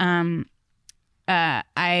 And I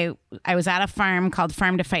was at a farm called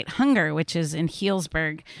Farm to Fight Hunger, which is in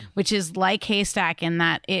Healdsburg, which is like Haystack in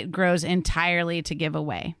that it grows entirely to give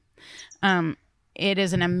away. It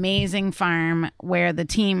is an amazing farm where the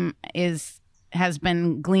team has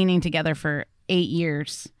been gleaning together for 8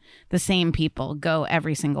 years. The same people go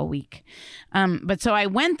every single week. But so I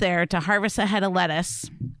went there to harvest a head of lettuce,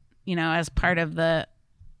 as part of the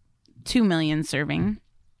 2 million serving.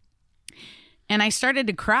 And I started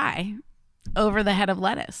to cry over the head of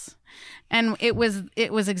lettuce. And it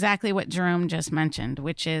was exactly what Jerome just mentioned,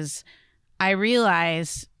 which is I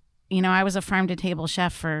realized, I was a farm to table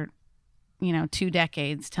chef for 2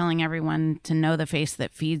 decades, telling everyone to know the face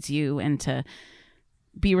that feeds you and to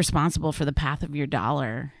be responsible for the path of your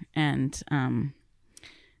dollar, and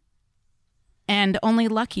only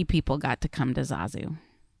lucky people got to come to Zazu.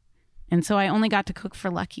 And so I only got to cook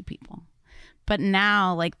for lucky people. But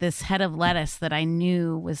now, like, this head of lettuce that I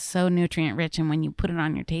knew was so nutrient rich, and when you put it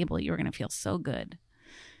on your table, you were going to feel so good.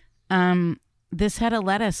 This head of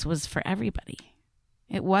lettuce was for everybody.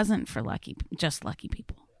 It wasn't for just lucky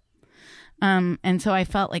people. And so I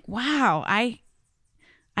felt like, wow, I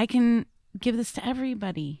can give this to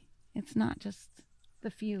everybody. It's not just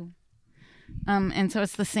the few. And so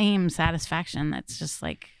it's the same satisfaction. That's just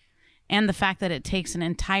like, and the fact that it takes an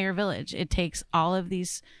entire village. It takes all of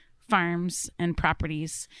these farms and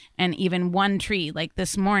properties and even one tree. Like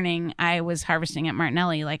this morning, I was harvesting at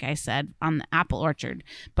Martinelli, like I said, on the apple orchard.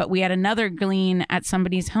 But we had another glean at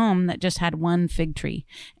somebody's home that just had one fig tree,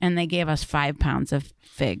 and they gave us 5 pounds of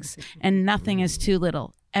figs. And nothing is too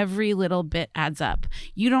little. Every little bit adds up.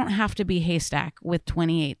 You don't have to be Haystack with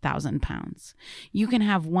 28,000 pounds. You can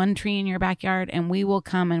have one tree in your backyard, and we will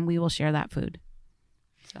come and we will share that food.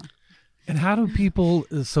 So. And how do people?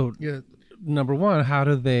 So, number one, how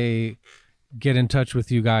do they get in touch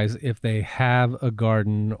with you guys if they have a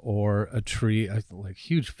garden or a tree, like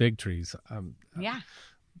huge fig trees? Yeah.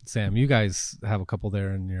 Sam, you guys have a couple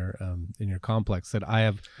there in your complex that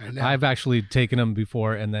I've actually taken them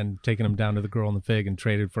before and then taken them down to the girl in the fig and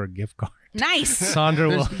traded for a gift card. Nice. Sandra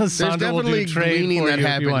will definitely do trade gleaning for that you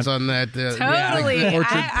if you happens want. on that. Totally.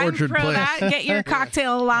 I'm pro place. that. Get your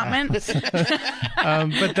cocktail allotment.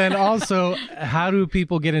 But then also, how do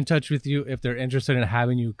people get in touch with you if they're interested in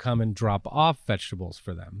having you come and drop off vegetables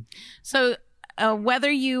for them? So whether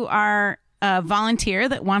you are a volunteer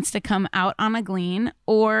that wants to come out on a glean,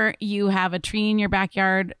 or you have a tree in your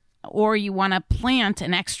backyard, or you want to plant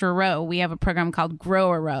an extra row, we have a program called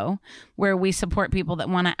Grow a Row, where we support people that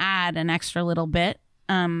want to add an extra little bit,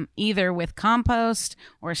 either with compost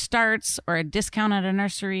or starts or a discount at a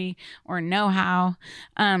nursery or know-how.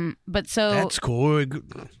 But so That's cool.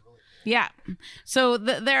 yeah. So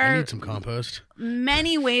there I are need some compost.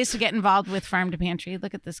 many ways to get involved with Farm to Pantry.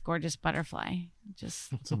 Look at this gorgeous butterfly.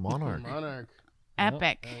 Just It's a monarch. Monarch.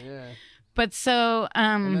 epic. Yeah. But so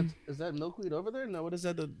Is that milkweed over there? No, what is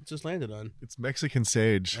that just landed on? It's Mexican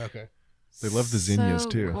sage. Okay. They love the zinnias so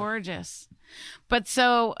too. Gorgeous. But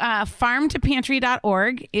so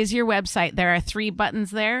farmtopantry.org is your website. There are 3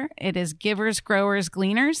 buttons there. It is givers, growers,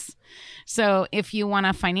 gleaners. So if you want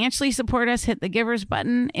to financially support us, hit the givers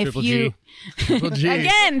button. If Triple you G. Triple G.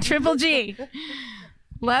 again, triple G.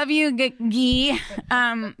 Love you, Gee.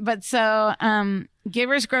 But so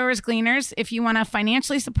givers, growers, gleaners. If you want to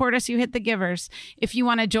financially support us, you hit the givers. If you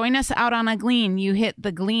want to join us out on a glean, you hit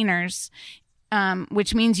the gleaners.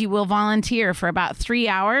 Which means you will volunteer for about 3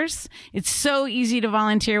 hours. It's so easy to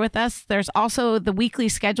volunteer with us. There's also the weekly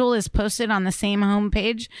schedule is posted on the same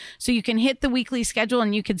homepage. So you can hit the weekly schedule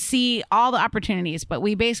and you can see all the opportunities. But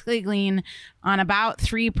we basically glean on about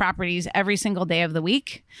 3 properties every single day of the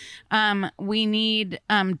week. We need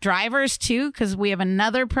drivers too, because we have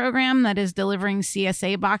another program that is delivering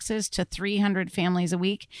CSA boxes to 300 families a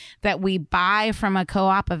week that we buy from a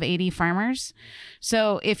co-op of 80 farmers.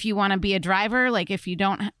 So if you want to be a driver, like if you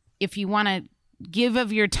want to give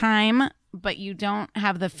of your time, but you don't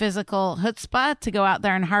have the physical chutzpah to go out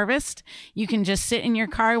there and harvest, you can just sit in your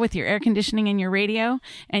car with your air conditioning and your radio,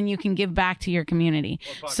 and you can give back to your community.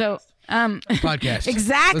 So Podcast.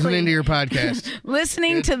 Exactly. Listening to your podcast.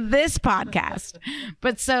 Listening to this podcast.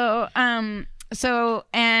 But so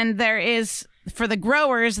and there is, for the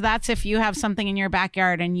growers, that's if you have something in your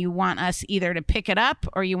backyard and you want us either to pick it up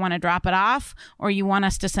or you want to drop it off or you want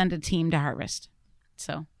us to send a team to harvest.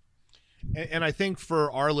 So. And I think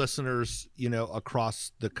for our listeners,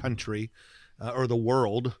 across the country or the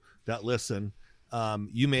world that listen,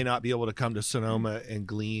 you may not be able to come to Sonoma and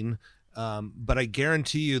glean, but I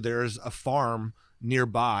guarantee you there's a farm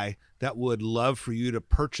nearby that would love for you to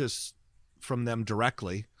purchase from them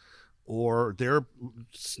directly. Or there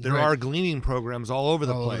are gleaning programs all over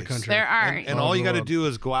the place. country. There are. And all you got to do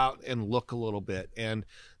is go out and look a little bit. And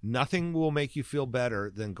nothing will make you feel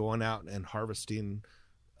better than going out and harvesting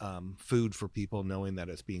food for people, knowing that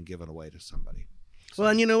it's being given away to somebody. Well,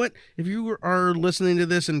 and you know what? If you are listening to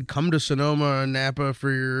this and come to Sonoma and Napa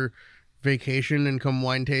for your vacation and come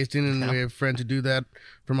wine tasting, and we have friends who do that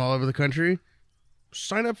from all over the country,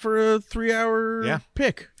 sign up for a 3-hour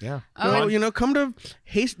pick. Yeah. Go, come to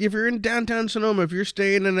Haste. If you're in downtown Sonoma, if you're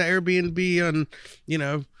staying in an Airbnb on,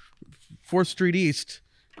 4th Street East,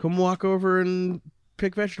 come walk over and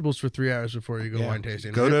pick vegetables for 3 hours before you go wine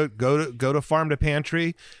tasting. Go to Farm to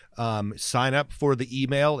Pantry. Sign up for the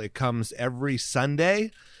email. It comes every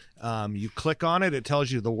Sunday. You click on it; it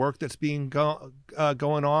tells you the work that's being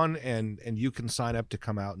going on, and you can sign up to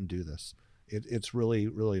come out and do this. It's really,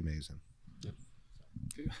 really amazing.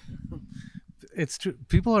 It's true.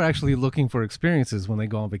 People are actually looking for experiences when they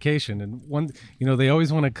go on vacation, and they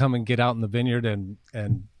always want to come and get out in the vineyard and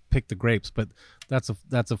pick the grapes, but that's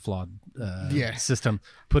a flawed system.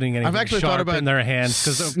 Putting anything sharp in their hands,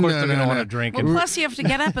 because of course they're going to want to drink. Well, plus you have to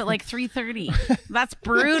get up at like 3:30. That's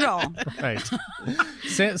brutal. Right.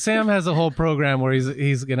 Sam has a whole program where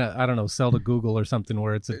he's gonna sell to Google or something,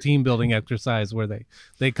 where it's a team building exercise where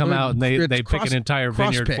they come out and they pick an entire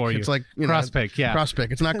vineyard for you. It's like cross pick, yeah. Cross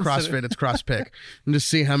pick. It's not CrossFit. It's cross pick, and just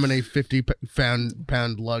see how many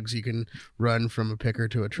 50-pound lugs you can run from a picker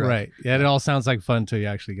to a truck. Right. Yeah. It all sounds like fun until you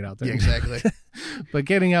actually get out there. Yeah, exactly. But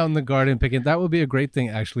getting out in the garden picking, that would be a great thing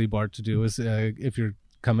actually, Bart, to do is if you're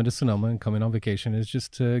coming to Sonoma and coming on vacation, is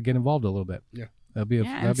just to get involved a little bit. Yeah. That'd be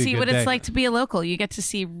and see a good what day. it's like to be a local. You get to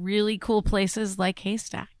see really cool places like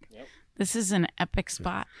Haystack. Yep. This is an epic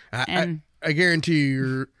spot. I guarantee you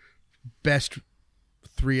your best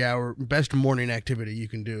morning activity you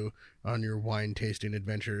can do on your wine tasting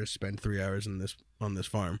adventure is spend 3 hours on this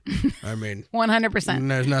farm. I mean, 100%.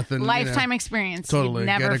 There's nothing. Lifetime experience. Totally. You'd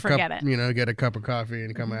never forget it. it. Get a cup of coffee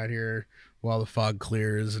and come out here while the fog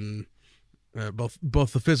clears, and both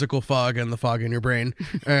the physical fog and the fog in your brain,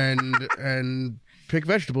 and pick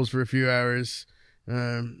vegetables for a few hours.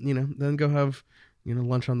 Then go have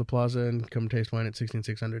lunch on the plaza and come taste wine at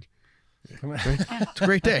 16600. It's a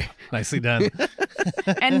great day. Nicely done.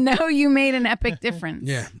 And know you made an epic difference.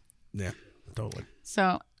 Yeah, totally.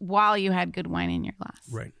 So while you had good wine in your glass.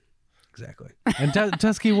 Right. Exactly. And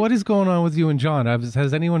Duskie, what is going on with you and John?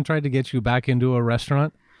 Has anyone tried to get you back into a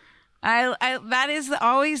restaurant? I that is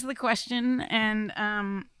always the question, and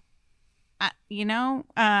how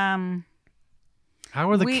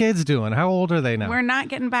are the kids doing? How old are they now? We're not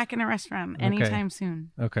getting back in a restaurant anytime soon.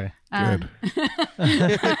 Okay, good.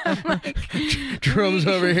 Jerome's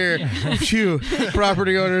over here. Phew.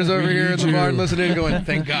 Property owners over here in the barn listening, going,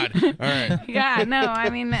 "Thank God." All right. Yeah, no, I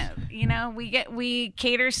mean, we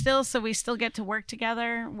cater still, so we still get to work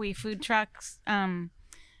together. We food trucks, and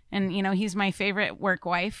he's my favorite work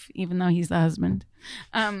wife, even though he's the husband.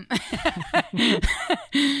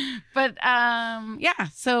 But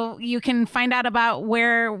so you can find out about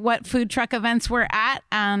what food truck events we're at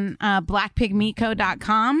on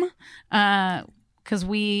blackpigmeatco.com, because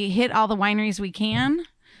we hit all the wineries we can.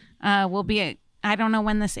 We'll be at, I don't know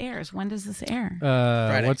when this airs. When does this air?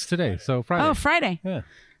 Friday. What's today? So Friday. Oh, Friday. Yeah.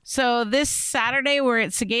 So this Saturday we're at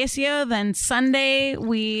Sagacio. Then Sunday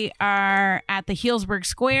we are at the Healdsburg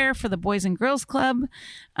Square for the Boys and Girls Club.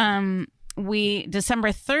 December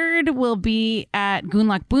 3rd will be at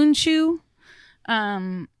Gunlak Bunchu.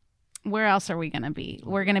 Where else are we going to be?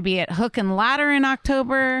 We're going to be at Hook and Ladder in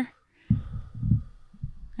October.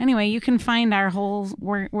 Anyway, you can find our whole.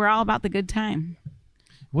 We're all about the good time.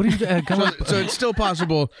 What do you so it's still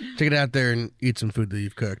possible to get out there and eat some food that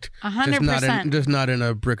you've cooked. 100%. Just not in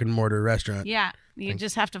a brick and mortar restaurant. Yeah, you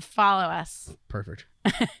just have to follow us. Perfect.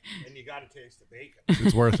 And you got to taste the bacon.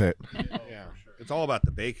 It's worth it. Yeah, it's all about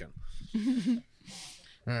the bacon.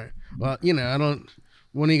 All right. Well, I don't.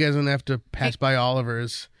 One of you guys gonna have to pass by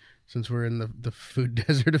Oliver's, since we're in the food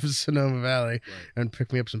desert of Sonoma Valley, and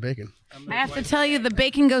pick me up some bacon. I have to tell you, the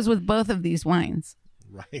bacon goes with both of these wines.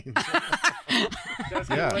 Right.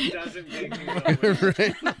 Yeah.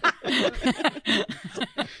 Right.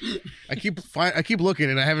 I keep looking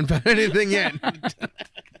and I haven't found anything yet.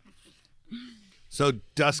 So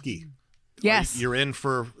Duskie, Yes. you're in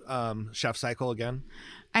for Chef Cycle again.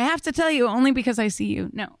 I have to tell you only because I see you.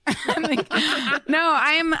 No.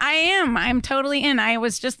 I am. I'm totally in. I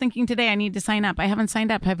was just thinking today I need to sign up. I haven't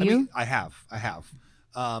signed up. Have you? I have.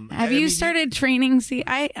 Have you started training? See,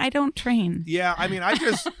 I don't train. Yeah,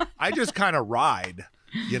 I just kind of ride.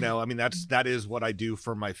 That is what I do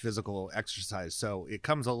for my physical exercise. So it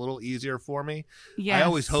comes a little easier for me. Yes. I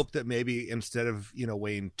always hope that maybe instead of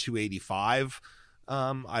weighing 285,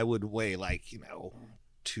 I would weigh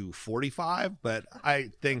 245. But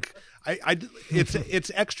I think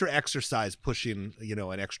it's extra exercise pushing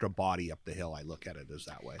an extra body up the hill. I look at it as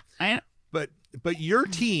that way. But your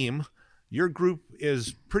team. Your group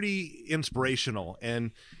is pretty inspirational,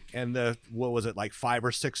 and what was it, like 5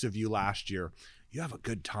 or 6 of you last year? You have a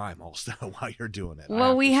good time also while you're doing it.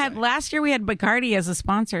 Well, last year we had Bacardi as a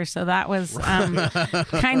sponsor, so that was kind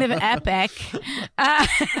of epic.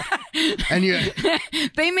 And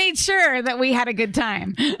they made sure that we had a good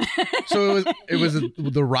time. So it was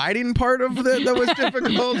the riding part of that was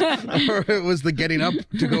difficult, or it was the getting up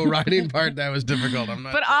to go riding part that was difficult.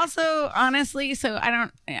 But also, honestly, so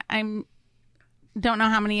don't know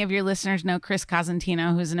how many of your listeners know Chris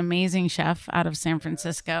Cosentino, who's an amazing chef out of San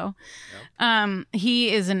Francisco.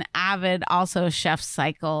 He is an avid also Chef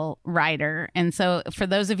Cycle rider. And so for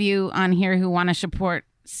those of you on here who want to support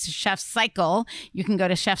Chef Cycle, you can go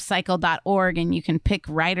to chefcycle.org and you can pick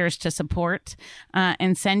writers to support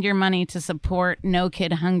and send your money to support No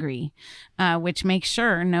Kid Hungry, which makes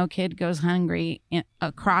sure no kid goes hungry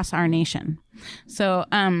across our nation. So,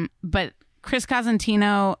 but Chris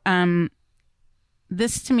Cosentino,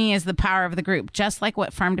 this to me is the power of the group, just like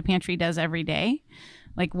what Farm to Pantry does every day.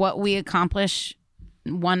 Like what we accomplish,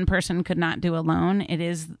 one person could not do alone. It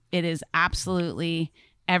is absolutely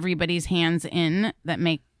everybody's hands in that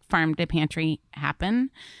make Farm to Pantry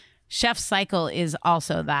happen. Chef Cycle is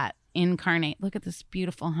also that incarnate. Look at this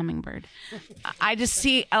beautiful hummingbird. I just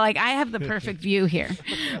see, like, I have the perfect view here.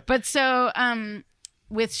 But so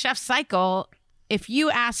with Chef Cycle, if you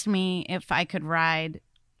asked me if I could ride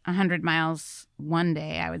 100 miles one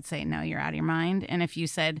day, I would say, no, you're out of your mind. And if you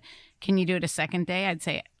said, can you do it a second day? I'd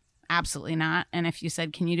say, absolutely not. And if you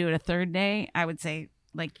said, can you do it a third day? I would say,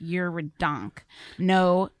 like, you're redonk.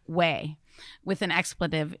 No way. With an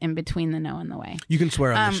expletive in between the no and the way. You can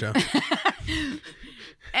swear on this show.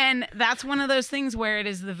 And that's one of those things where it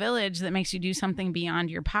is the village that makes you do something beyond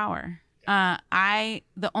your power.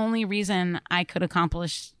 The only reason I could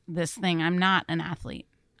accomplish this thing, I'm not an athlete.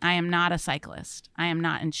 I am not a cyclist. I am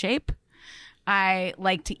not in shape. I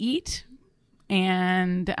like to eat,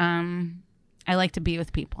 and I like to be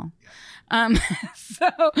with people.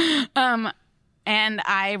 And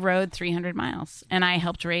I rode 300 miles, and I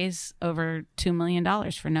helped raise over $2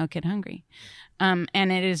 million for No Kid Hungry. And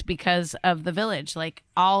it is because of the village, like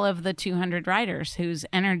all of the 200 riders whose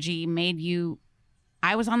energy made you.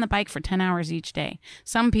 I was on the bike for 10 hours each day.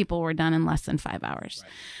 Some people were done in less than 5 hours.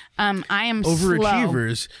 I am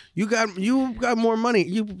overachievers. Slow. You got more money.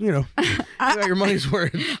 You know, you got your money's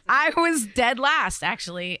worth. I was dead last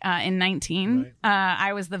actually in 19. Right.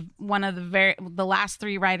 I was one of the last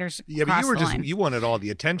three riders. Yeah, but you wanted all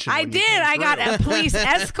the attention. I did. I got a police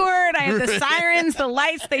escort. I had the sirens, the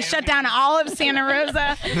lights. They shut down all of Santa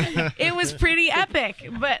Rosa. It was pretty epic.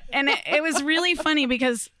 It was really funny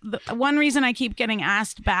because the one reason I keep getting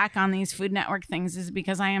asked back on these Food Network things is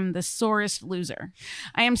because I am the sorest loser.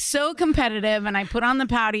 I am so competitive, and I put on the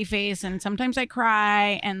pouty face, and sometimes I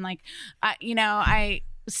cry, and I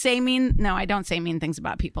say mean. No, I don't say mean things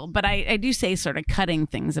about people, but I do say sort of cutting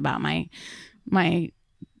things about my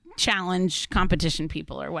challenge competition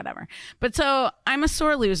people or whatever. But so I'm a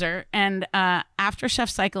sore loser, and after Chef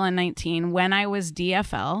Cycle in 19, when I was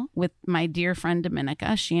DFL with my dear friend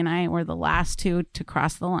Dominica, she and I were the last two to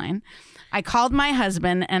cross the line. I called my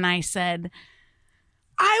husband and I said,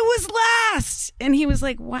 I was last. And he was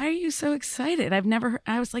like, why are you so excited?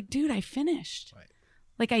 I was like, dude, I finished. Right.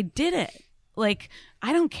 Like, I did it. Like,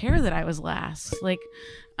 I don't care that I was last. Like,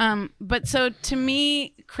 but so to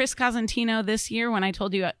me, Chris Cosentino this year, when I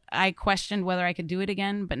told you I questioned whether I could do it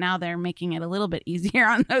again, but now they're making it a little bit easier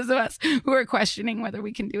on those of us who are questioning whether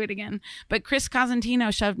we can do it again. But Chris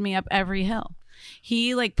Cosentino shoved me up every hill.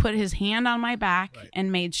 He put his hand on my back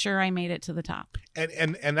and made sure I made it to the top.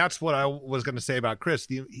 And that's what I was going to say about Chris.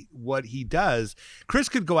 What he does, Chris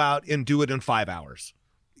could go out and do it in 5 hours.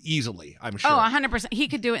 Easily, I'm sure. Oh, 100%. He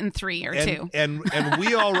could do it in 3 or 2. And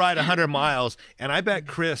we all ride 100 miles, and I bet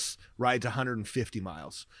Chris rides 150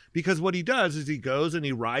 miles. Because what he does is he goes and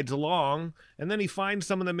he rides along, and then he finds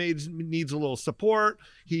someone that needs a little support.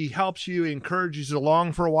 He helps you, encourages you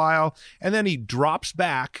along for a while, and then he drops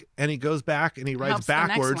back, and he goes back, and he rides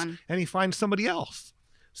backwards, and he finds somebody else.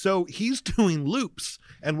 So he's doing loops,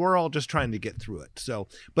 and we're all just trying to get through it. So,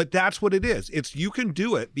 but that's what it is. It's you can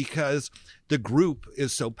do it because the group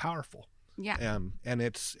is so powerful. Yeah. And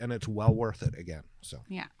it's well worth it again. So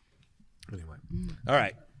yeah. Anyway, all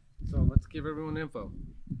right. So let's give everyone info.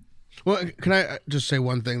 Well, can I just say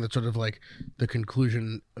one thing that's sort of like the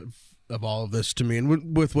conclusion of all of this to me,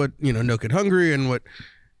 and with what No Kid Hungry, and what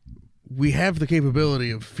we have the capability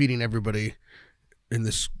of feeding everybody in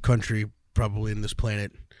this country. Probably in this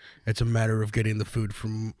planet, it's a matter of getting the food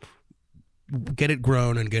get it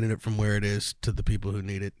grown and getting it from where it is to the people who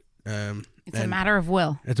need it. It's a matter of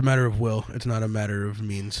will. It's a matter of will. It's not a matter of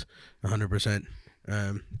means, 100%.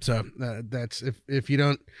 So that's if you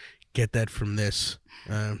don't get that from this,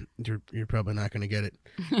 you're probably not going to get it.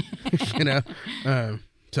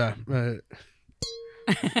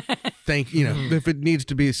 Thank if it needs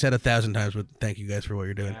to be said 1,000 times, but thank you guys for what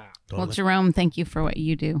you're doing. Yeah. Well, Jerome, thank you for what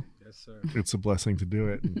you do. Yes, sir. It's a blessing to do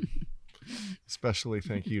it. And especially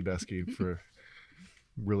thank you, Duskie, for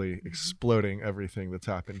really exploding everything that's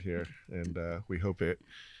happened here. And we hope it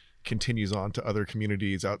continues on to other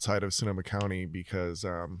communities outside of Sonoma County, because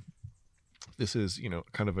this is,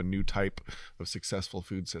 kind of a new type of successful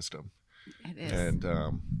food system. It is. And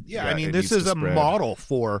I mean, this is a model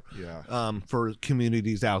for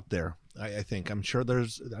communities out there. I think I'm sure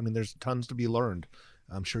there's tons to be learned.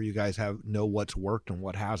 I'm sure you guys know what's worked and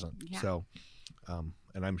what hasn't. Yeah. So,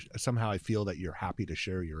 and I feel that you're happy to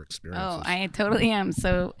share your experiences. Oh, I totally am.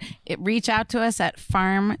 So reach out to us at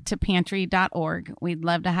farmtopantry.org. We'd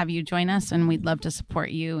love to have you join us, and we'd love to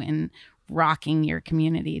support you in rocking your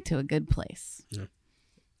community to a good place. Yeah.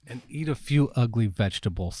 And eat a few ugly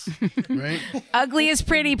vegetables. Right? Ugly is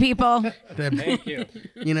pretty, people. Thank you.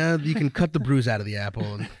 You can cut the bruise out of the apple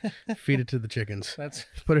and feed it to the chickens.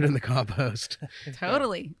 Put it in the compost.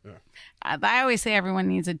 Totally. I always say everyone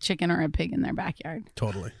needs a chicken or a pig in their backyard.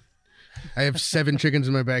 Totally. I have 7 chickens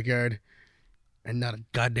in my backyard, and not a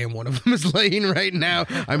goddamn one of them is laying right now.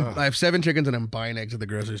 I have 7 chickens, and I'm buying eggs at the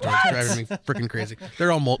grocery store. It's driving me freaking crazy. They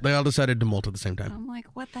all decided to molt at the same time. I'm like,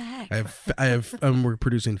 what the heck? We're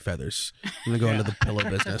producing feathers. I'm gonna go into the pillow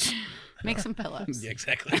business. Make some pillows. Yeah,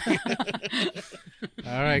 exactly.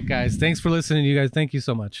 All right, guys. Thanks for listening. You guys, thank you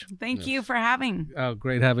so much. Thank you for having. Oh,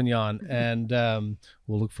 great having you on. And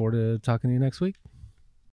we'll look forward to talking to you next week.